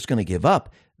 they're not just going to give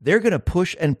up. They're going to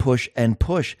push and push and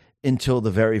push until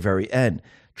the very, very end.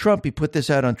 Trump, he put this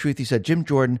out on Truth. He said, Jim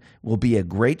Jordan will be a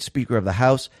great Speaker of the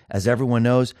House. As everyone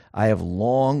knows, I have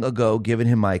long ago given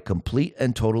him my complete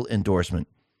and total endorsement.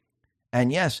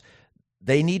 And yes,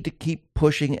 they need to keep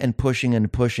pushing and pushing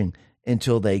and pushing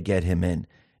until they get him in.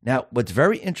 Now, what's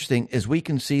very interesting is we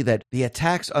can see that the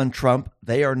attacks on Trump,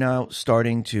 they are now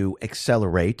starting to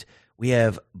accelerate. We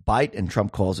have Biden, and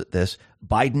Trump calls it this,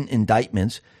 Biden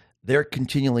indictments. They're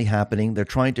continually happening. They're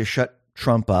trying to shut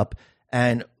Trump up,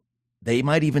 and they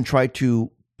might even try to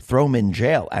throw him in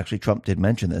jail. Actually, Trump did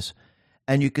mention this.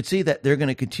 And you could see that they're going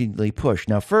to continually push.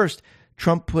 Now, first,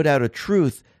 Trump put out a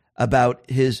truth about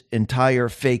his entire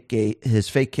fake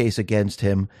case against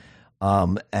him.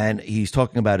 And he's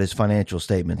talking about his financial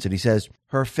statements. And he says,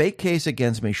 her fake case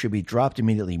against me should be dropped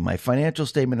immediately. My financial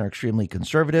statements are extremely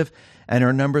conservative, and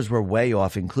her numbers were way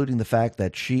off, including the fact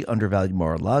that she undervalued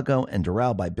Mar-a-Lago and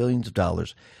Doral by billions of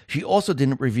dollars. She also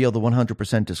didn't reveal the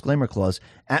 100% disclaimer clause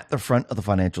at the front of the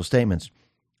financial statements,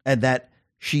 and that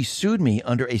she sued me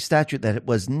under a statute that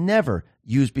was never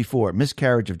used before,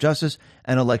 miscarriage of justice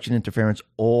and election interference,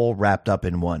 all wrapped up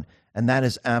in one. And that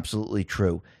is absolutely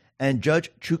true. And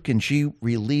Judge Chukin, she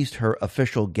released her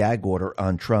official gag order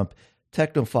on Trump.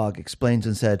 Technofog explains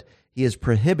and said he is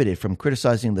prohibited from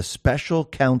criticizing the special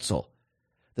counsel.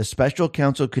 The special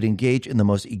counsel could engage in the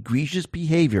most egregious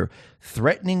behavior,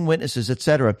 threatening witnesses,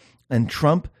 etc., and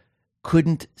Trump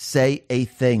couldn't say a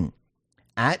thing.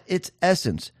 At its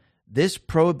essence, this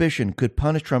prohibition could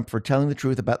punish Trump for telling the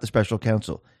truth about the special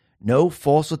counsel. No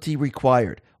falsity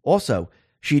required. Also,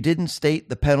 she didn't state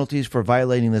the penalties for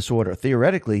violating this order.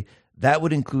 Theoretically, that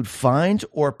would include fines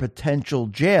or potential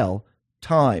jail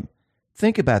time.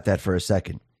 Think about that for a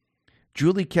second.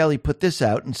 Julie Kelly put this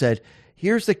out and said,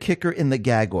 here's the kicker in the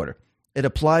gag order. It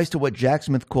applies to what Jack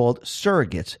Smith called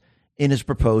surrogates in his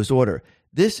proposed order.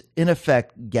 This, in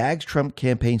effect, gags Trump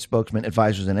campaign spokesmen,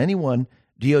 advisors, and anyone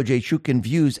DOJ Chukin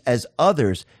views as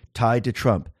others tied to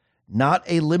Trump. Not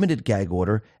a limited gag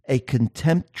order, a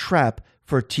contempt trap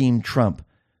for Team Trump.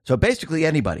 So basically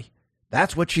anybody.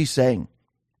 That's what she's saying.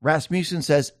 Rasmussen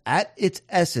says, at its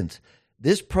essence,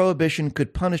 this prohibition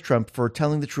could punish Trump for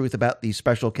telling the truth about the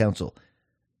special counsel.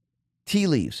 Tea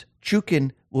leaves.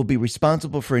 Chukin will be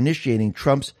responsible for initiating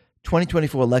Trump's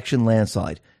 2024 election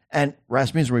landslide. And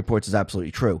Rasmussen reports is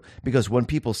absolutely true, because when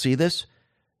people see this,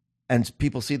 and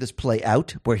people see this play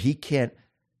out where he can't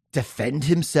defend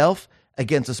himself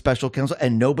against a special counsel,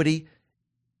 and nobody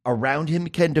around him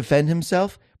can defend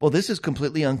himself, well, this is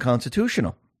completely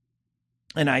unconstitutional.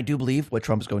 And I do believe what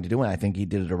Trump is going to do, and I think he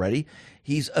did it already,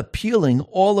 he's appealing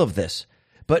all of this.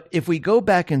 But if we go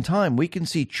back in time, we can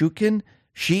see Chutkan,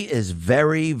 she is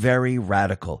very, very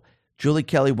radical. Julie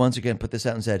Kelly once again put this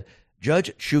out and said,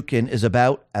 Judge Chutkan is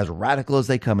about as radical as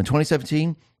they come. In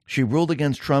 2017, she ruled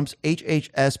against Trump's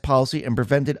HHS policy and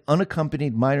prevented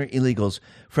unaccompanied minor illegals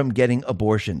from getting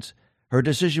abortions. Her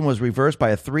decision was reversed by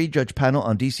a 3-judge panel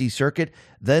on D.C. Circuit,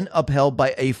 then upheld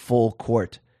by a full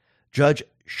court. Judge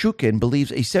Chutkan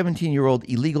believes a 17-year-old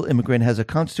illegal immigrant has a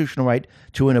constitutional right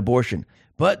to an abortion,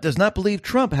 but does not believe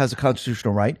Trump has a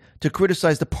constitutional right to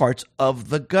criticize the parts of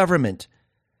the government.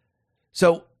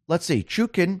 So let's see.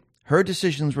 Chutkan, her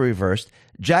decisions were reversed.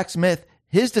 Jack Smith,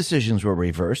 his decisions were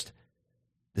reversed.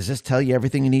 Does this tell you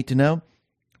everything you need to know?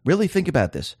 Really think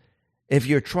about this. If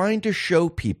you're trying to show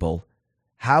people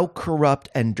how corrupt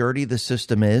and dirty the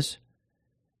system is,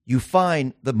 you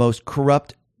find the most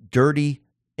corrupt, dirty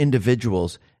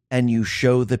individuals and you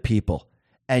show the people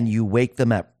and you wake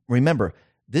them up. Remember,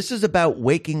 this is about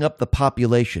waking up the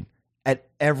population at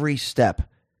every step.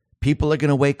 People are going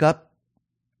to wake up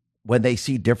when they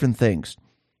see different things.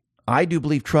 I do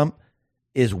believe Trump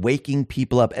is waking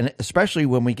people up, and especially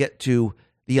when we get to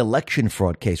the election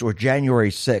fraud case or January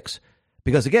 6th,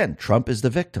 because again, Trump is the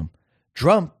victim.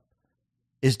 Trump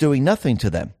is doing nothing to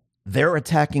them. They're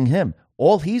attacking him.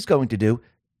 All he's going to do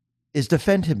is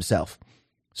defend himself.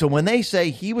 So when they say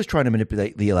he was trying to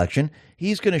manipulate the election,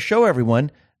 he's going to show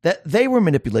everyone that they were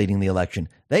manipulating the election.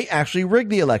 They actually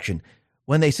rigged the election.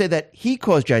 When they say that he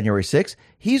caused January 6th,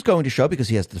 he's going to show, because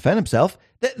he has to defend himself,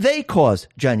 that they caused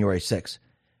January 6th.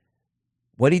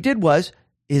 What he did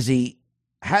is he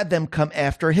had them come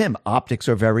after him. Optics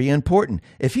are very important.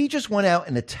 If he just went out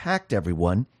and attacked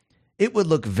everyone, it would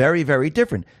look very, very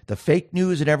different. The fake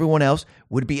news and everyone else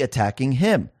would be attacking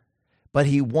him. But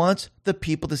he wants the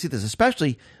people to see this,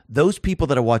 especially those people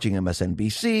that are watching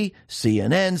MSNBC,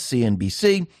 CNN,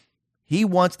 CNBC. He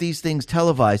wants these things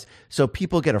televised so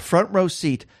people get a front row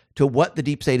seat to what the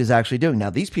deep state is actually doing. Now,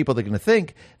 these people are going to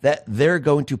think that they're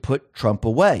going to put Trump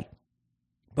away.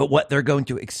 But what they're going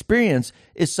to experience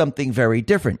is something very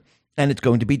different, and it's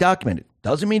going to be documented.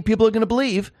 Doesn't mean people are going to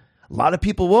believe. A lot of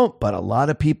people won't, but a lot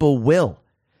of people will.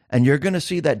 And you're going to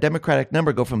see that Democratic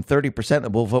number go from 30%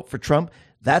 that will vote for Trump.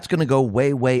 That's going to go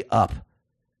way, way up.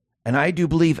 And I do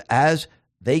believe as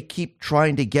they keep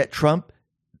trying to get Trump,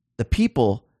 the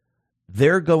people,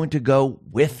 they're going to go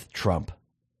with Trump.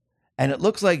 And it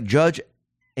looks like Judge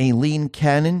Aileen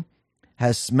Cannon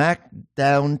has smacked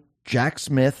down Jack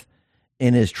Smith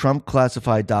in his Trump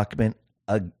classified document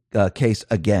case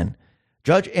again.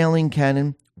 Judge Aileen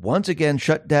Cannon once again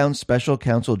shut down special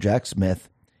counsel Jack Smith,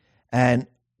 and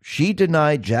she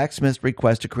denied Jack Smith's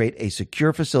request to create a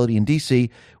secure facility in D.C.,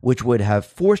 which would have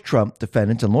forced Trump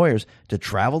defendants and lawyers to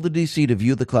travel to D.C. to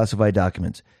view the classified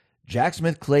documents. Jack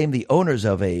Smith claimed the owners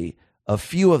of a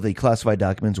few of the classified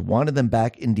documents wanted them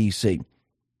back in D.C.,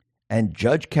 and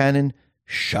Judge Cannon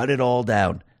shut it all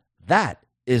down. That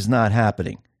is not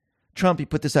happening. Trump, he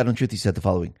put this out on Truth. He said the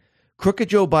following: Crooked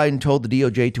Joe Biden told the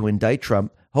DOJ to indict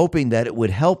Trump, hoping that it would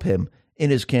help him in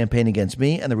his campaign against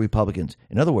me and the Republicans.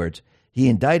 In other words, he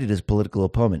indicted his political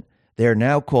opponent. They are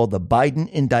now called the Biden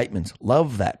indictments.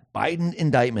 Love that. Biden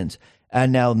indictments.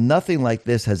 And now nothing like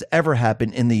this has ever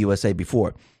happened in the USA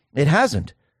before. It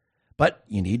hasn't. But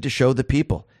you need to show the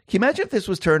people. Can you imagine if this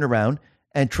was turned around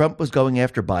and Trump was going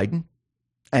after Biden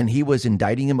and he was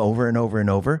indicting him over and over and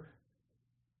over?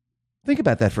 Think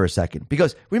about that for a second.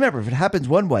 Because remember, if it happens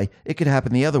one way, it could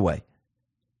happen the other way.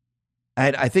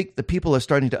 And I think the people are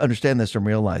starting to understand this and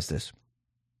realize this.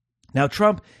 Now,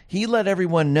 Trump, he let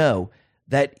everyone know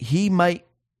that he might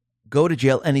go to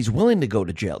jail, and he's willing to go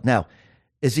to jail. Now,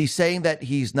 is he saying that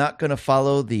he's not going to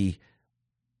follow the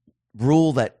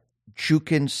rule that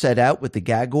Chutkan set out with the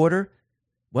gag order?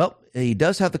 Well, he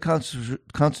does have the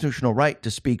constitutional right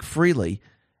to speak freely,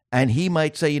 and he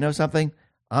might say, you know something,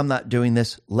 I'm not doing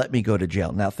this. Let me go to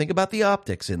jail. Now, think about the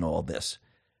optics in all this.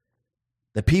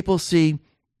 The people see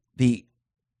the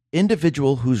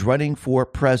individual who's running for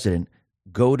president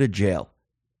go to jail.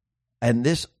 And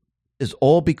this is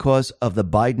all because of the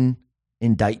Biden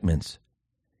indictments.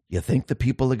 You think the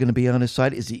people are going to be on his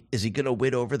side? Is he going to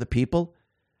win over the people?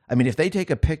 I mean, if they take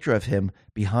a picture of him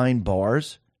behind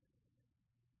bars,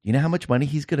 you know how much money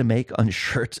he's going to make on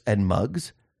shirts and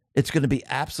mugs? It's going to be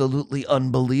absolutely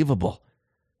unbelievable.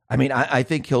 I mean, I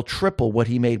think he'll triple what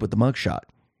he made with the mugshot.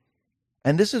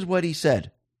 And this is what he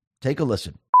said. Take a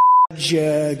listen.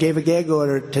 Gave a gag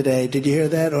order today. Did you hear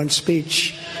that on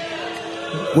speech?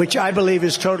 which I believe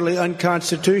is totally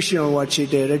unconstitutional what she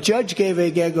did. A judge gave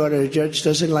a gag order. A judge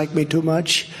doesn't like me too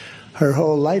much. Her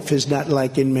whole life is not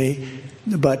liking me.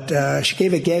 But she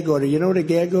gave a gag order. You know what a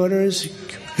gag order is?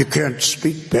 You can't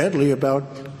speak badly about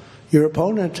your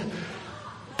opponent.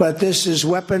 But this is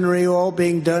weaponry all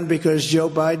being done because Joe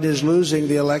Biden is losing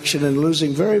the election and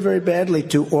losing very, very badly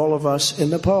to all of us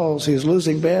in the polls. He's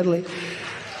losing badly.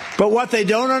 But what they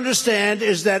don't understand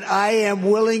is that I am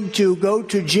willing to go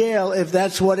to jail if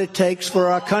that's what it takes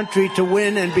for our country to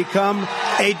win and become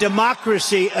a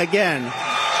democracy again.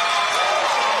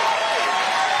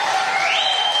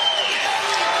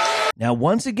 Now,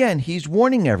 once again, he's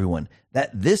warning everyone that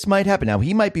this might happen. Now,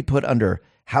 he might be put under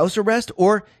house arrest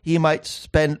or he might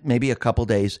spend maybe a couple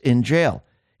days in jail.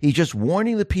 He's just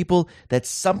warning the people that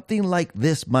something like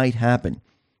this might happen.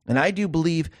 And I do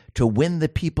believe to win the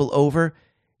people over,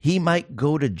 he might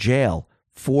go to jail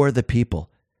for the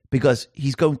people because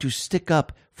he's going to stick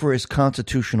up for his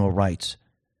constitutional rights.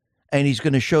 And he's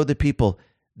going to show the people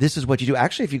this is what you do.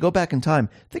 Actually, if you go back in time,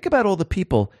 think about all the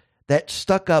people that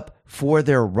stuck up for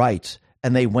their rights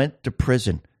and they went to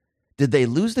prison. Did they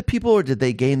lose the people or did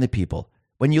they gain the people?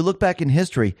 When you look back in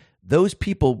history, those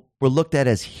people were looked at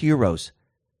as heroes.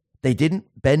 They didn't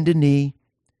bend a knee.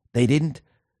 They didn't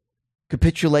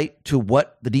capitulate to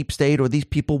what the deep state or these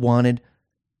people wanted.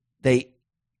 They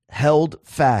held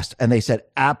fast and they said,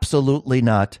 absolutely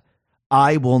not.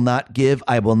 I will not give.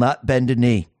 I will not bend a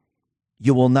knee.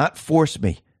 You will not force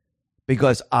me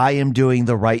because I am doing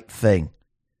the right thing.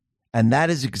 And that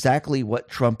is exactly what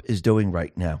Trump is doing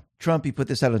right now. Trump, he put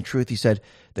this out on Truth. He said,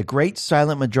 the great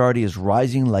silent majority is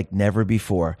rising like never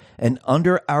before. And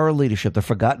under our leadership, the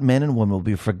forgotten men and women will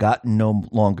be forgotten no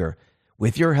longer.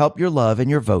 With your help, your love, and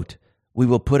your vote, we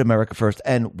will put America first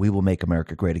and we will make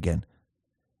America great again.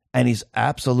 And he's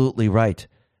absolutely right.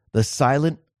 The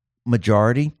silent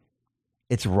majority,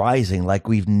 it's rising like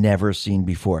we've never seen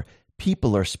before.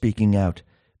 People are speaking out.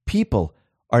 People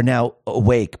are now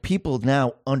awake. People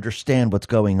now understand what's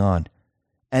going on.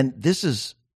 And this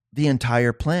is the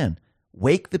entire plan.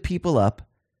 Wake the people up,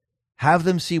 have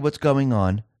them see what's going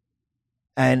on,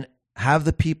 and have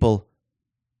the people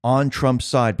on Trump's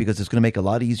side because it's going to make it a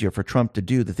lot easier for Trump to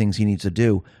do the things he needs to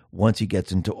do once he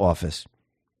gets into office.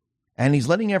 And he's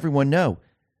letting everyone know,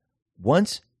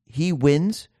 once he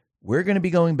wins, we're going to be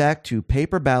going back to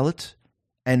paper ballots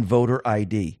and voter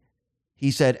ID.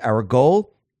 He said our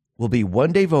goal will be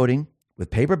one-day voting with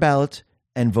paper ballots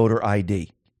and voter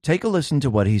ID. Take a listen to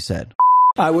what he said.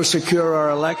 I will secure our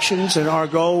elections, and our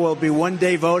goal will be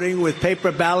one-day voting with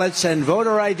paper ballots and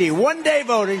voter ID. One-day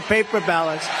voting, paper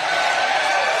ballots,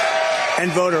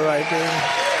 and voter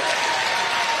ID.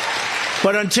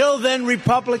 But until then,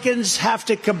 Republicans have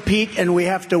to compete and we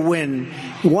have to win.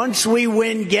 Once we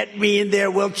win, get me in there,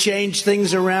 we'll change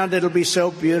things around. It'll be so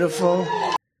beautiful.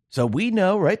 So we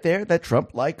know right there that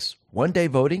Trump likes one-day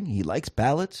voting. He likes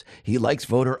ballots. He likes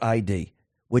voter ID,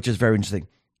 which is very interesting.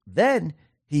 Then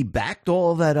he backed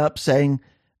all of that up, saying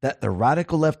that the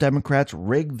radical left Democrats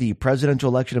rigged the presidential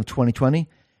election of 2020,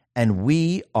 and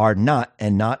we are not,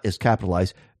 and not is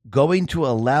capitalized, going to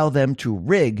allow them to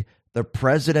rig the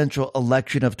presidential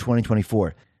election of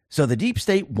 2024. So the deep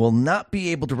state will not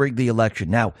be able to rig the election.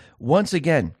 Now, once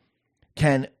again,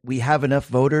 can we have enough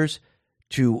voters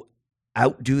to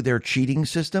outdo their cheating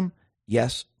system?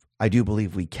 Yes, I do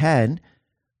believe we can.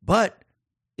 But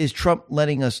is Trump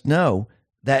letting us know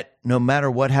that no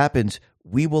matter what happens,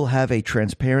 we will have a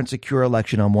transparent, secure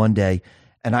election on one day?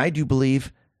 And I do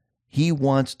believe he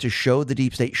wants to show the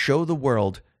deep state, show the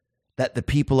world that the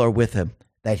people are with him,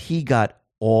 that he got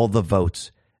all the votes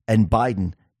and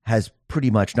Biden has pretty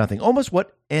much nothing. Almost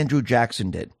what Andrew Jackson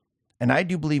did. And I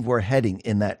do believe we're heading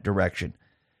in that direction.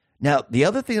 Now, the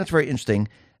other thing that's very interesting,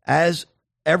 as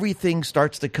everything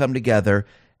starts to come together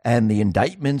and the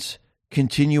indictments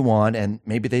continue on and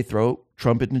maybe they throw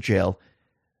Trump into jail,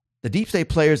 the deep state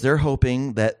players, they're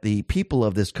hoping that the people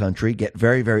of this country get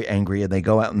very, very angry and they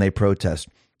go out and they protest.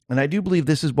 And I do believe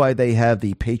this is why they have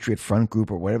the Patriot Front Group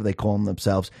or whatever they call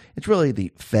themselves. It's really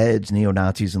the feds,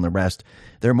 neo-Nazis, and the rest.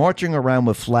 They're marching around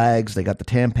with flags. They got the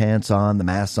tan pants on, the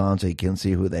masks on, so you can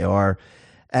see who they are.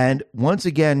 And once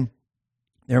again,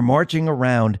 they're marching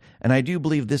around. And I do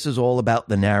believe this is all about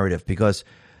the narrative because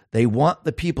they want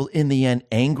the people in the end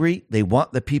angry. They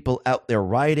want the people out there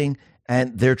rioting.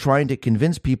 And they're trying to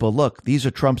convince people, look, these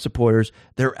are Trump supporters.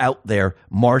 They're out there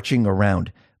marching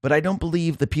around. But I don't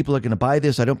believe the people are going to buy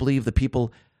this. I don't believe the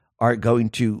people are going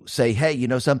to say, hey, you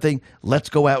know something? Let's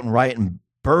go out and riot and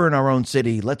burn our own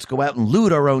city. Let's go out and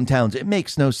loot our own towns. It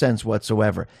makes no sense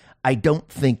whatsoever. I don't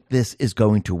think this is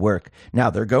going to work. Now,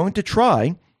 they're going to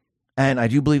try, And I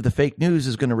do believe the fake news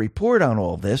is going to report on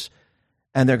all of this,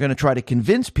 and they're going to try to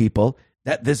convince people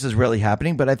that this is really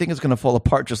happening. But I think it's going to fall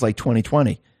apart just like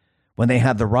 2020 when they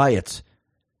had the riots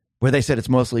where they said it's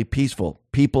mostly peaceful.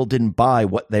 People didn't buy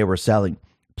what they were selling.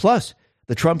 Plus,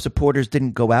 the Trump supporters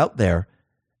didn't go out there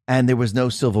and there was no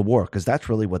civil war because that's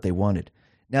really what they wanted.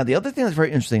 Now, the other thing that's very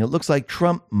interesting, it looks like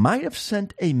Trump might have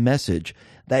sent a message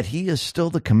that he is still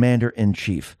the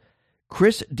commander-in-chief.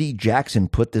 Chris D. Jackson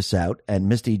put this out, and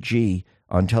Misty G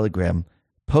on Telegram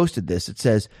posted this. It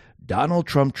says, Donald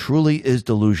Trump truly is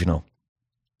delusional.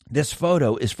 This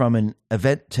photo is from an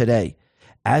event today.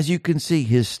 As you can see,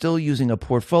 he's still using a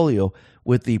portfolio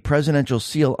with the presidential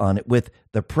seal on it with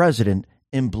the president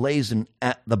emblazoned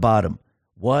at the bottom.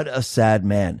 What a sad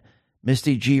man.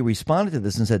 Misty G responded to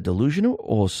this and said, delusional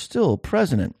or still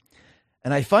president?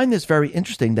 And I find this very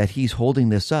interesting that he's holding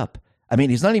this up. I mean,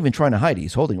 he's not even trying to hide it.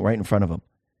 He's holding it right in front of him.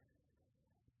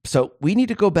 So we need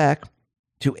to go back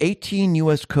to 18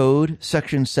 U.S. Code,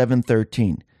 Section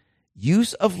 713.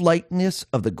 Use of likeness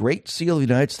of the Great Seal of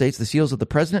the United States, the seals of the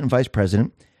President and Vice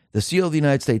President, the seal of the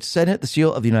United States Senate, the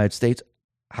seal of the United States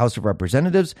House of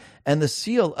Representatives, and the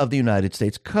seal of the United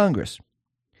States Congress.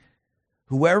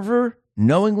 Whoever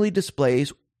knowingly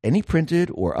displays any printed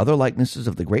or other likenesses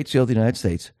of the Great Seal of the United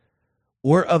States,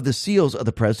 or of the seals of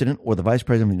the President or the Vice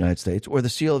President of the United States, or the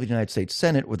seal of the United States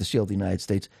Senate, or the seal of the United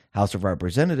States House of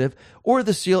Representatives, or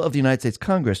the seal of the United States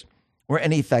Congress, or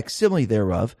any facsimile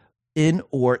thereof, in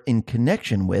or in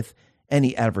connection with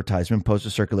any advertisement, poster,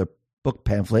 circular, book,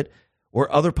 pamphlet,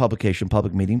 or other publication,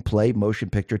 public meeting, play, motion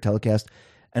picture, telecast,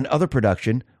 and other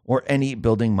production, or any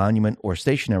building, monument, or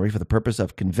stationery for the purpose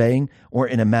of conveying, or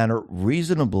in a manner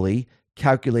reasonably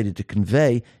calculated to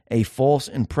convey, a false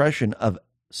impression of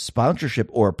sponsorship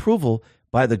or approval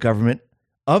by the government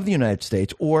of the United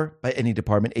States or by any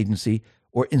department, agency,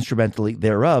 or instrumentally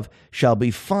thereof, shall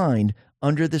be fined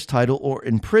under this title or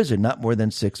in prison not more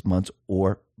than 6 months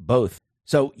or both.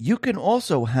 So you can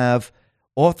also have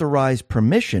authorized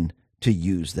permission to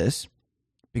use this,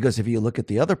 because if you look at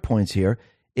the other points here,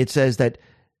 it says that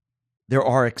there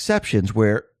are exceptions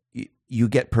where you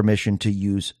get permission to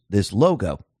use this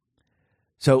logo.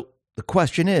 So the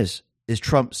question is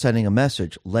Trump sending a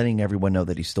message letting everyone know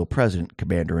that he's still president,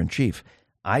 commander-in-chief?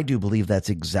 I do believe that's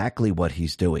exactly what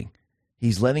he's doing.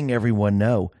 He's letting everyone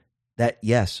know that,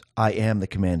 yes, I am the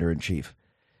commander-in-chief.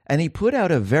 And he put out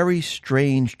a very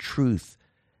strange truth,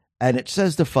 and it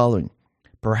says the following: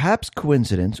 perhaps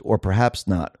coincidence or perhaps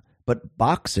not, but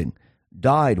boxing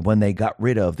died when they got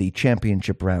rid of the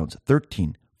championship rounds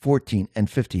 13, 14, and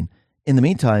 15. In the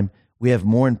meantime, we have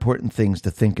more important things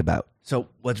to think about. So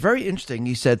what's very interesting,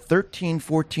 he said 13,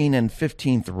 14, and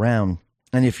 15th round.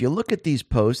 And if you look at these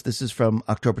posts, this is from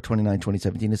October 29,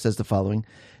 2017, it says the following.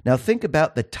 Now think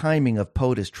about the timing of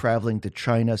POTUS traveling to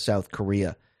China, South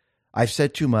Korea. I've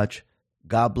said too much.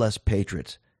 God bless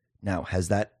Patriots. Now, has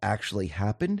that actually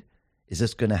happened? Is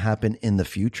this going to happen in the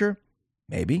future?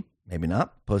 Maybe, maybe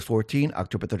not. Post 14,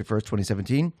 October 31st,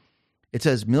 2017. It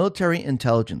says military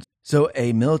intelligence. So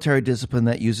a military discipline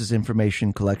that uses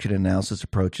information collection and analysis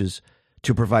approaches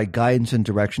to provide guidance and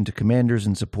direction to commanders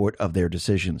in support of their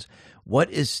decisions. What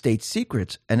is state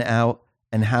secrets and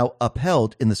how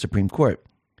upheld in the Supreme Court?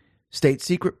 State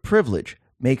secret privilege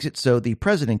makes it so the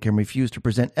president can refuse to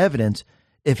present evidence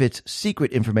if it's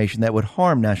secret information that would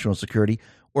harm national security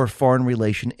or foreign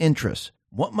relation interests.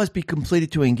 What must be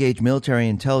completed to engage military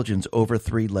intelligence over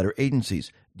 3-letter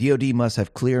agencies? DoD must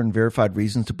have clear and verified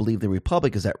reasons to believe the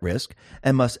Republic is at risk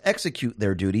and must execute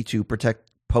their duty to protect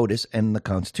POTUS and the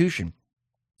Constitution.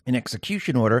 An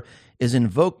execution order is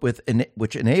invoked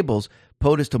which enables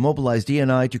POTUS to mobilize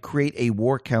DNI to create a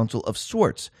war council of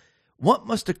sorts. What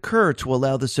must occur to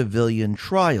allow the civilian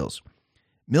trials?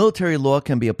 Military law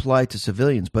can be applied to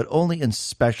civilians, but only in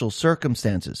special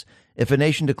circumstances. If a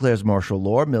nation declares martial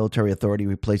law, military authority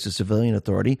replaces civilian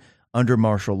authority. Under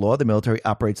martial law, the military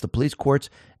operates the police courts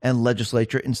and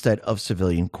legislature instead of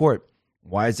civilian court.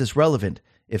 Why is this relevant?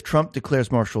 If Trump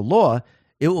declares martial law,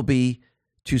 it will be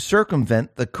to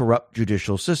circumvent the corrupt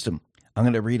judicial system. I'm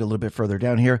going to read a little bit further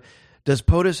down here. Does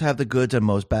POTUS have the goods on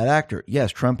most bad actor?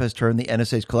 Yes, Trump has turned the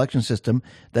NSA's collection system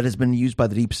that has been used by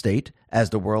the deep state, as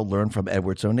the world learned from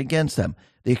Edward Snowden, against them.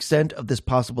 The extent of this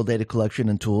possible data collection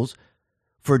and tools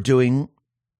for doing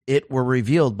it were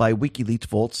revealed by WikiLeaks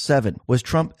Vault 7. Was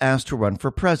Trump asked to run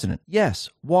for president? Yes.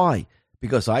 Why?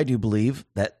 Because I do believe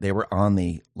that they were on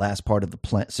the last part of the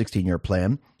 16-year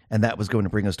plan, and that was going to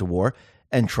bring us to war,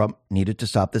 and Trump needed to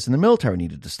stop this, and the military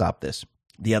needed to stop this.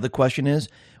 The other question is,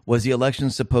 was the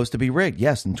election supposed to be rigged?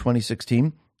 Yes, in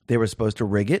 2016, they were supposed to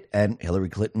rig it, and Hillary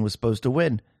Clinton was supposed to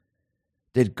win.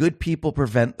 Did good people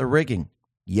prevent the rigging?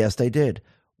 Yes, they did.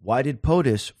 Why did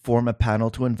POTUS form a panel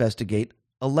to investigate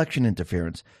election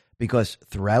interference? Because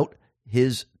throughout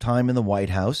his time in the White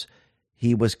House,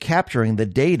 he was capturing the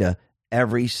data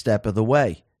every step of the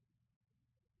way.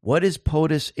 What is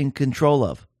POTUS in control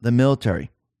of? The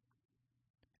military.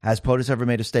 Has POTUS ever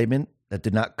made a statement that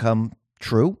did not come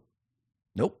true?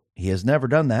 Nope, he has never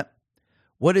done that.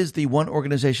 What is the one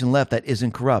organization left that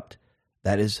isn't corrupt?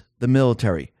 That is the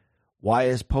military. Why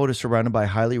is POTUS surrounded by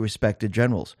highly respected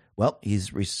generals? Well,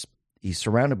 he's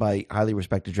surrounded by highly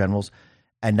respected generals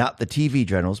and not the TV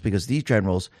generals, because these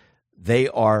generals, they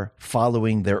are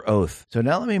following their oath. So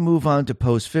now let me move on to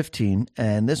post 15.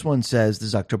 And this one says, this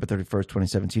is October 31st,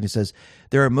 2017. It says,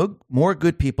 there are more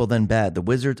good people than bad. The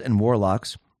wizards and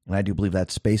warlocks, and I do believe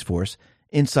that's Space Force,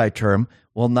 inside term,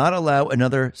 will not allow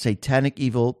another satanic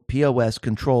evil POS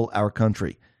control our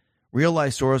country.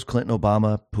 Realize Soros, Clinton,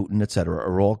 Obama, Putin, etc.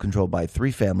 are all controlled by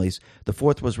three families. The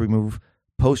fourth was removed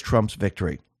post-Trump's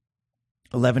victory.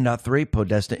 11.3,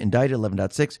 Podesta indicted.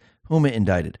 11.6, Huma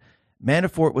indicted.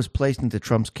 Manafort was placed into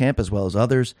Trump's camp as well as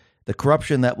others. The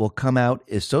corruption that will come out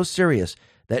is so serious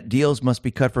that deals must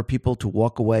be cut for people to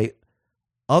walk away.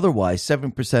 Otherwise,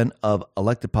 7% of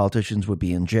elected politicians would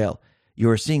be in jail. You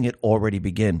are seeing it already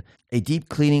begin. A deep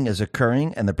cleaning is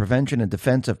occurring, and the prevention and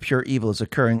defense of pure evil is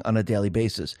occurring on a daily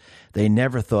basis. They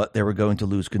never thought they were going to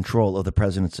lose control of the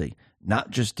presidency,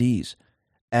 not just these,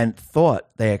 and thought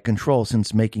they had control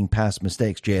since making past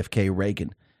mistakes, JFK,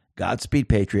 Reagan. Godspeed,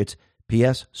 Patriots.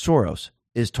 P.S. Soros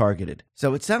is targeted.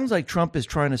 So it sounds like Trump is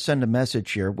trying to send a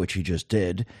message here, which he just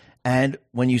did. And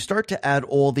when you start to add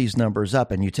all these numbers up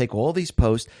and you take all these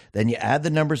posts, then you add the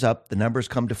numbers up, the numbers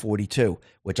come to 42,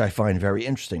 which I find very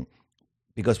interesting.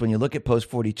 Because when you look at post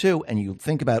 42 and you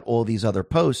think about all these other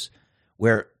posts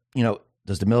where,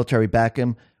 does the military back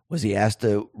him? Was he asked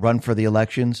to run for the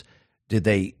elections? Did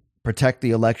they protect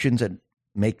the elections and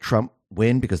make Trump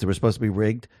win because they were supposed to be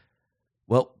rigged?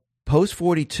 Well, post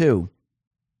 42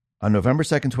 on November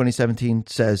 2nd, 2017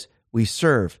 says, we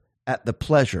serve at the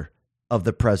pleasure of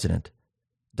the president,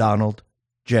 Donald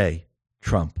J.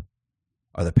 Trump.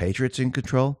 Are the Patriots in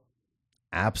control?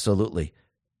 Absolutely.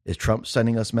 Is Trump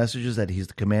sending us messages that he's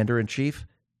the commander-in-chief?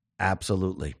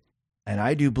 Absolutely. And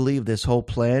I do believe this whole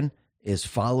plan is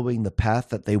following the path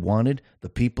that they wanted. The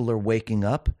people are waking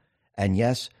up. And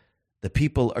yes, the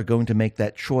people are going to make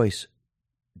that choice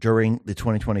during the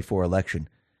 2024 election,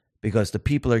 because the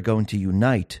people are going to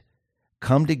unite,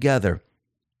 come together,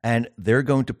 and they're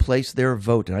going to place their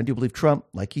vote. And I do believe Trump,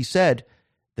 like he said,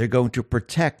 they're going to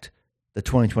protect the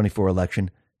 2024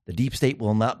 election. The deep state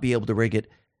will not be able to rig it.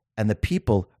 And the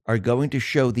people are going to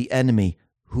show the enemy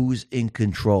who's in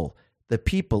control. The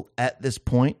people at this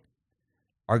point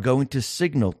are going to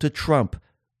signal to Trump,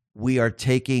 we are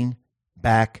taking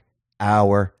back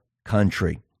our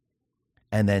country.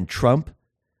 And then Trump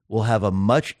will have a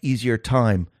much easier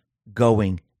time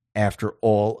going after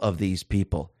all of these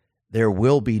people. There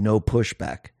will be no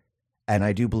pushback. And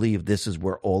I do believe this is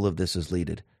where all of this is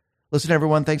leaded. Listen,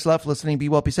 everyone, thanks a lot for listening. Be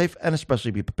well, be safe, and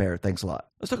especially be prepared. Thanks a lot.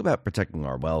 Let's talk about protecting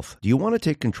our wealth. Do you want to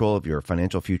take control of your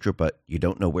financial future, but you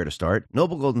don't know where to start?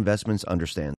 Noble Gold Investments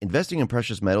understands. Investing in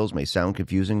precious metals may sound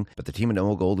confusing, but the team at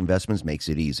Noble Gold Investments makes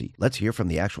it easy. Let's hear from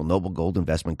the actual Noble Gold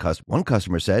Investment customer. One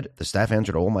customer said, the staff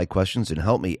answered all my questions and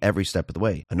helped me every step of the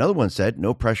way. Another one said,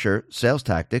 no pressure, sales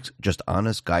tactics, just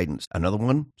honest guidance. Another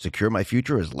one, secure my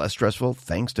future is less stressful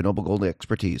thanks to Noble Gold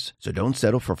expertise. So don't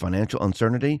settle for financial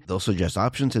uncertainty. They'll suggest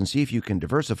options and see if you can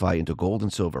diversify into gold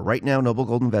and silver. Right now, Noble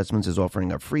Gold Investments is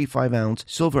offering a free 5-ounce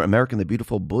silver American the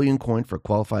Beautiful bullion coin for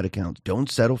qualified accounts.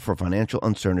 Don't settle for financial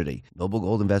uncertainty. Noble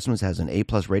Gold Investments has an A+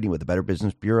 rating with the Better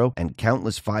Business Bureau and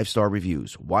countless 5-star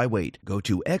reviews. Why wait? Go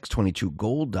to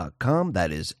x22gold.com.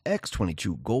 That is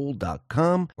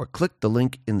x22gold.com, or click the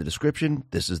link in the description.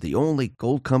 This is the only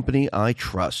gold company I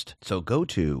trust. So go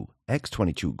to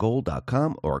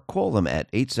x22gold.com or call them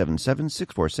at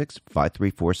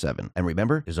 877-646-5347. And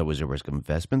remember, there's always a risk of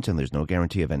investments and there's no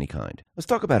guarantee of any kind. Let's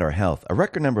talk about our health. A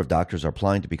record number of doctors are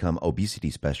applying to become obesity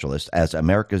specialists as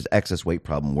America's excess weight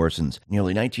problem worsens.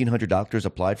 Nearly 1,900 doctors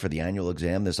applied for the annual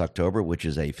exam this October, which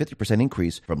is a 50%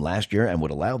 increase from last year and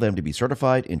would allow them to be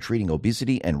certified in treating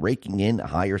obesity and raking in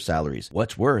higher salaries.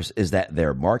 What's worse is that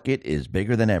their market is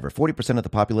bigger than ever. 40% of the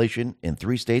population in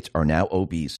 3 states are now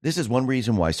obese. This is one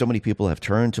reason why so many people have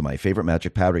turned to my favorite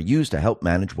magic powder used to help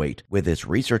manage weight. With its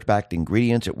research-backed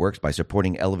ingredients, it works by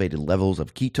supporting elevated levels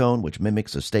of ketone, which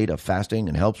mimics a state of fasting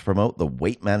and helps promote the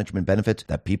weight management benefits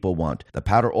that people want. The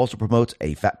powder also promotes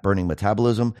a fat-burning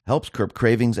metabolism, helps curb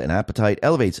cravings and appetite,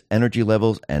 elevates energy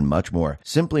levels, and much more.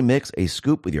 Simply mix a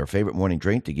scoop with your favorite morning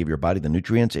drink to give your body the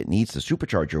nutrients it needs to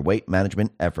supercharge your weight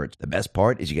management efforts. The best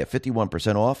part is you get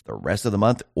 51% off the rest of the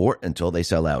month or until they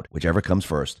sell out, whichever comes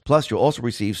first. Plus, you'll also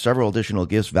receive several additional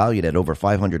gifts valued at over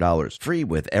 $500, free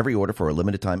with every order for a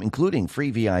limited time, including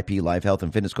free VIP live health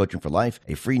and fitness coaching for life,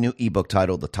 a free new ebook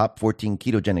titled The Top 14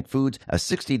 Ketogenic Foods, a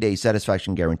 60-day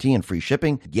satisfaction guarantee, and free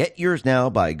shipping. Get yours now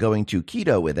by going to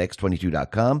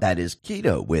ketowithx22.com. That is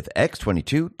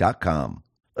ketowithx22.com.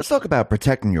 Let's talk about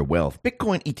protecting your wealth.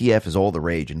 Bitcoin ETF is all the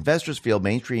rage. Investors feel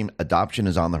mainstream adoption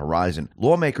is on the horizon.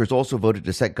 Lawmakers also voted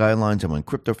to set guidelines on when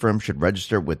crypto firms should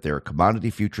register with their Commodity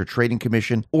Future Trading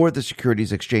Commission or the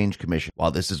Securities Exchange Commission.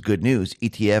 While this is good news,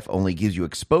 ETF only gives you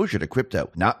exposure to crypto,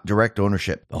 not direct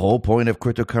ownership. The whole point of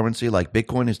cryptocurrency like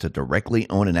Bitcoin is to directly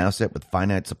own an asset with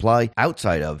finite supply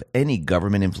outside of any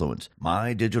government influence.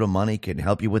 My Digital Money can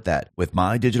help you with that. With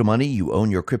My Digital Money, you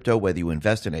own your crypto whether you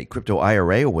invest in a crypto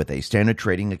IRA or with a standard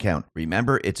trading account.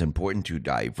 Remember, it's important to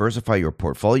diversify your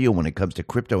portfolio when it comes to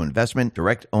crypto investment.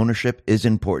 Direct ownership is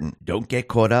important. Don't get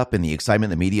caught up in the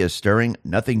excitement the media is stirring.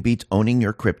 Nothing beats owning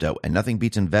your crypto, and nothing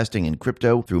beats investing in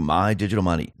crypto through My Digital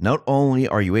Money. Not only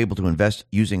are you able to invest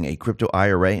using a crypto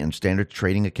IRA and standard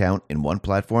trading account in one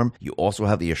platform, you also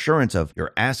have the assurance of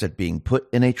your asset being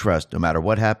put in a trust. No matter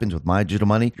what happens with My Digital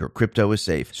Money, your crypto is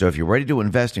safe. So if you're ready to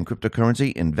invest in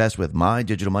cryptocurrency, invest with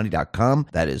MyDigitalMoney.com.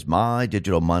 That is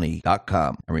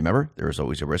MyDigitalMoney.com. And remember, there is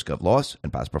always a risk of loss,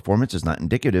 and past performance is not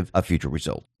indicative of future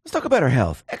results. Let's talk about our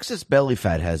health. Excess belly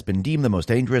fat has been deemed the most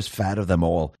dangerous fat of them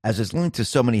all, as it's linked to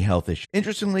so many health issues.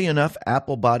 Interestingly enough,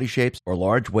 apple body shapes or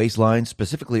large waistlines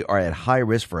specifically are at high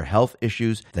risk for health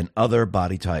issues than other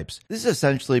body types. This is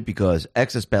essentially because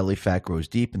excess belly fat grows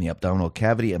deep in the abdominal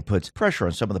cavity and puts pressure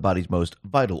on some of the body's most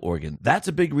vital organs. That's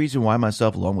a big reason why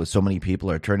myself, along with so many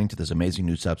people, are turning to this amazing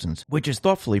new substance, which is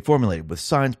thoughtfully formulated with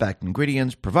science-backed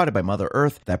ingredients provided by Mother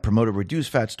Earth that promote a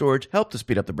reduced fat storage, help to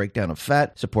speed up the breakdown of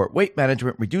fat, support weight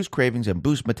management, reduce cravings, and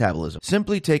boost metabolism.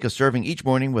 Simply take a serving each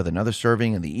morning with another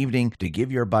serving in the evening to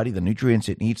give your body the nutrients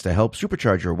it needs to help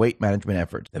supercharge your weight management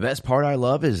efforts. The best part I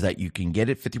love is that you can get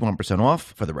it 51%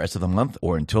 off for the rest of the month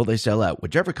or until they sell out,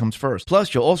 whichever comes first.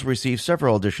 Plus, you'll also receive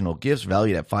several additional gifts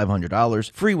valued at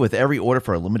 $500, free with every order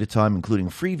for a limited time, including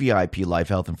free VIP life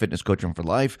health and fitness coaching for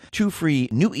life, 2 free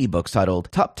new ebooks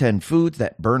titled Top 10 Foods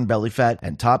That Burn Belly Fat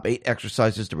and Top 8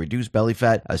 Exercises to Reduce Belly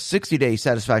Fat, a 60-day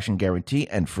satisfaction guarantee,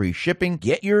 and free shipping.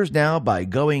 Get yours now by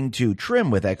going to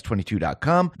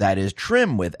trimwithx22.com. That is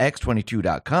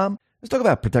trimwithx22.com. Let's talk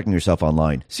about protecting yourself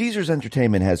online. Caesars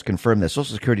Entertainment has confirmed that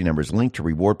Social Security numbers linked to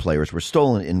reward players were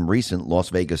stolen in recent Las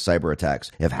Vegas cyber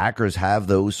attacks. If hackers have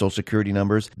those Social Security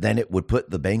numbers, then it would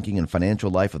put the banking and financial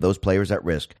life of those players at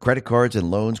risk. Credit cards and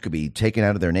loans could be taken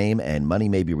out of their name, and money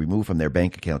may be removed from their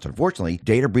bank accounts. Unfortunately,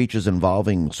 data breaches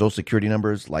involving Social Security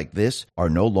numbers like this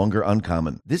are no longer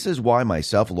uncommon. This is why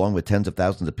myself, along with tens of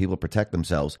thousands of people, protect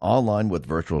themselves online with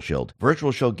Virtual Shield.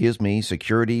 Virtual Shield gives me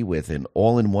security with an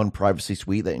all-in-one privacy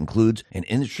suite that includes an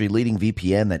industry-leading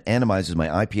VPN that anonymizes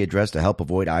my IP address to help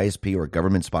avoid ISP or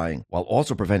government spying, while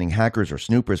also preventing hackers or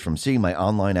snoopers from seeing my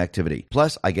online activity.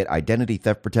 Plus, I get identity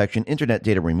theft protection, internet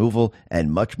data removal,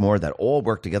 and much more that all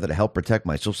work together to help protect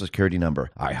my Social Security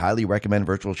number. I highly recommend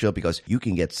Virtual Shield because you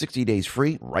can get 60 days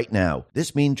free right now.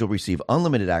 This means you'll receive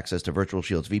unlimited access to Virtual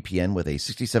Shield's VPN with a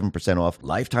 67% off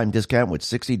lifetime discount with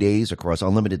 60 days across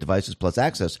unlimited devices, plus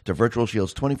access to Virtual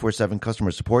Shield's 24/7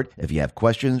 customer support if you have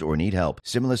questions or need help.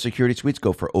 Similar security suites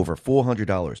go for over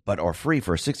 $400, but are free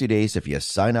for 60 days if you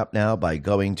sign up now by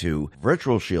going to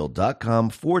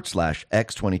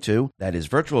virtualshield.com/X22. That is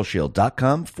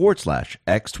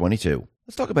virtualshield.com/X22.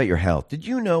 Let's talk about your health. Did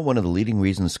you know one of the leading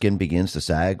reasons skin begins to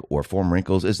sag or form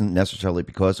wrinkles isn't necessarily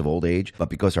because of old age, but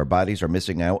because our bodies are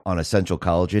missing out on essential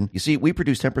collagen? You see, we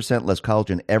produce 10% less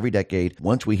collagen every decade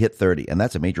once we hit 30, and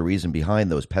that's a major reason behind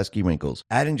those pesky wrinkles.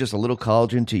 Adding just a little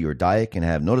collagen to your diet can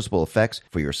have noticeable effects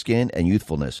for your skin and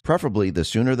youthfulness. Preferably, the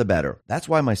sooner the better. That's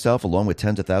why myself, along with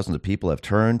tens of thousands of people, have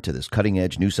turned to this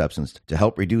cutting-edge new substance to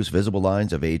help reduce visible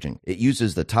lines of aging. It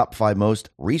uses the top 5 most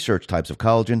researched types of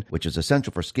collagen, which is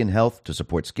essential for skin health to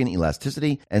support skin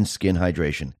elasticity and skin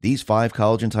hydration. These 5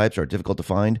 collagen types are difficult to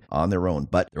find on their own,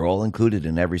 but they're all included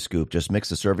in every scoop. Just mix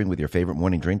the serving with your favorite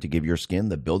morning drink to give your skin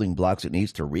the building blocks it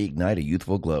needs to reignite a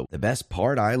youthful glow. The best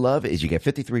part I love is you get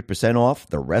 53% off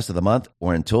the rest of the month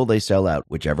or until they sell out,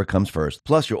 whichever comes first.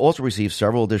 Plus, you'll also receive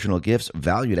several additional gifts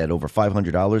valued at over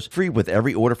 $500 free with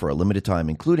every order for a limited time,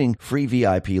 including free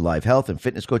VIP live health and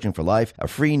fitness coaching for life, a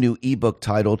free new ebook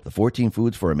titled The 14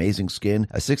 Foods for Amazing Skin,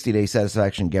 a 60-day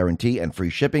satisfaction guarantee, and free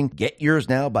shipping. Get yours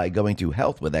now by going to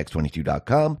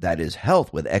healthwithx22.com. That is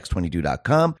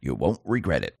healthwithx22.com. You won't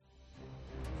regret it.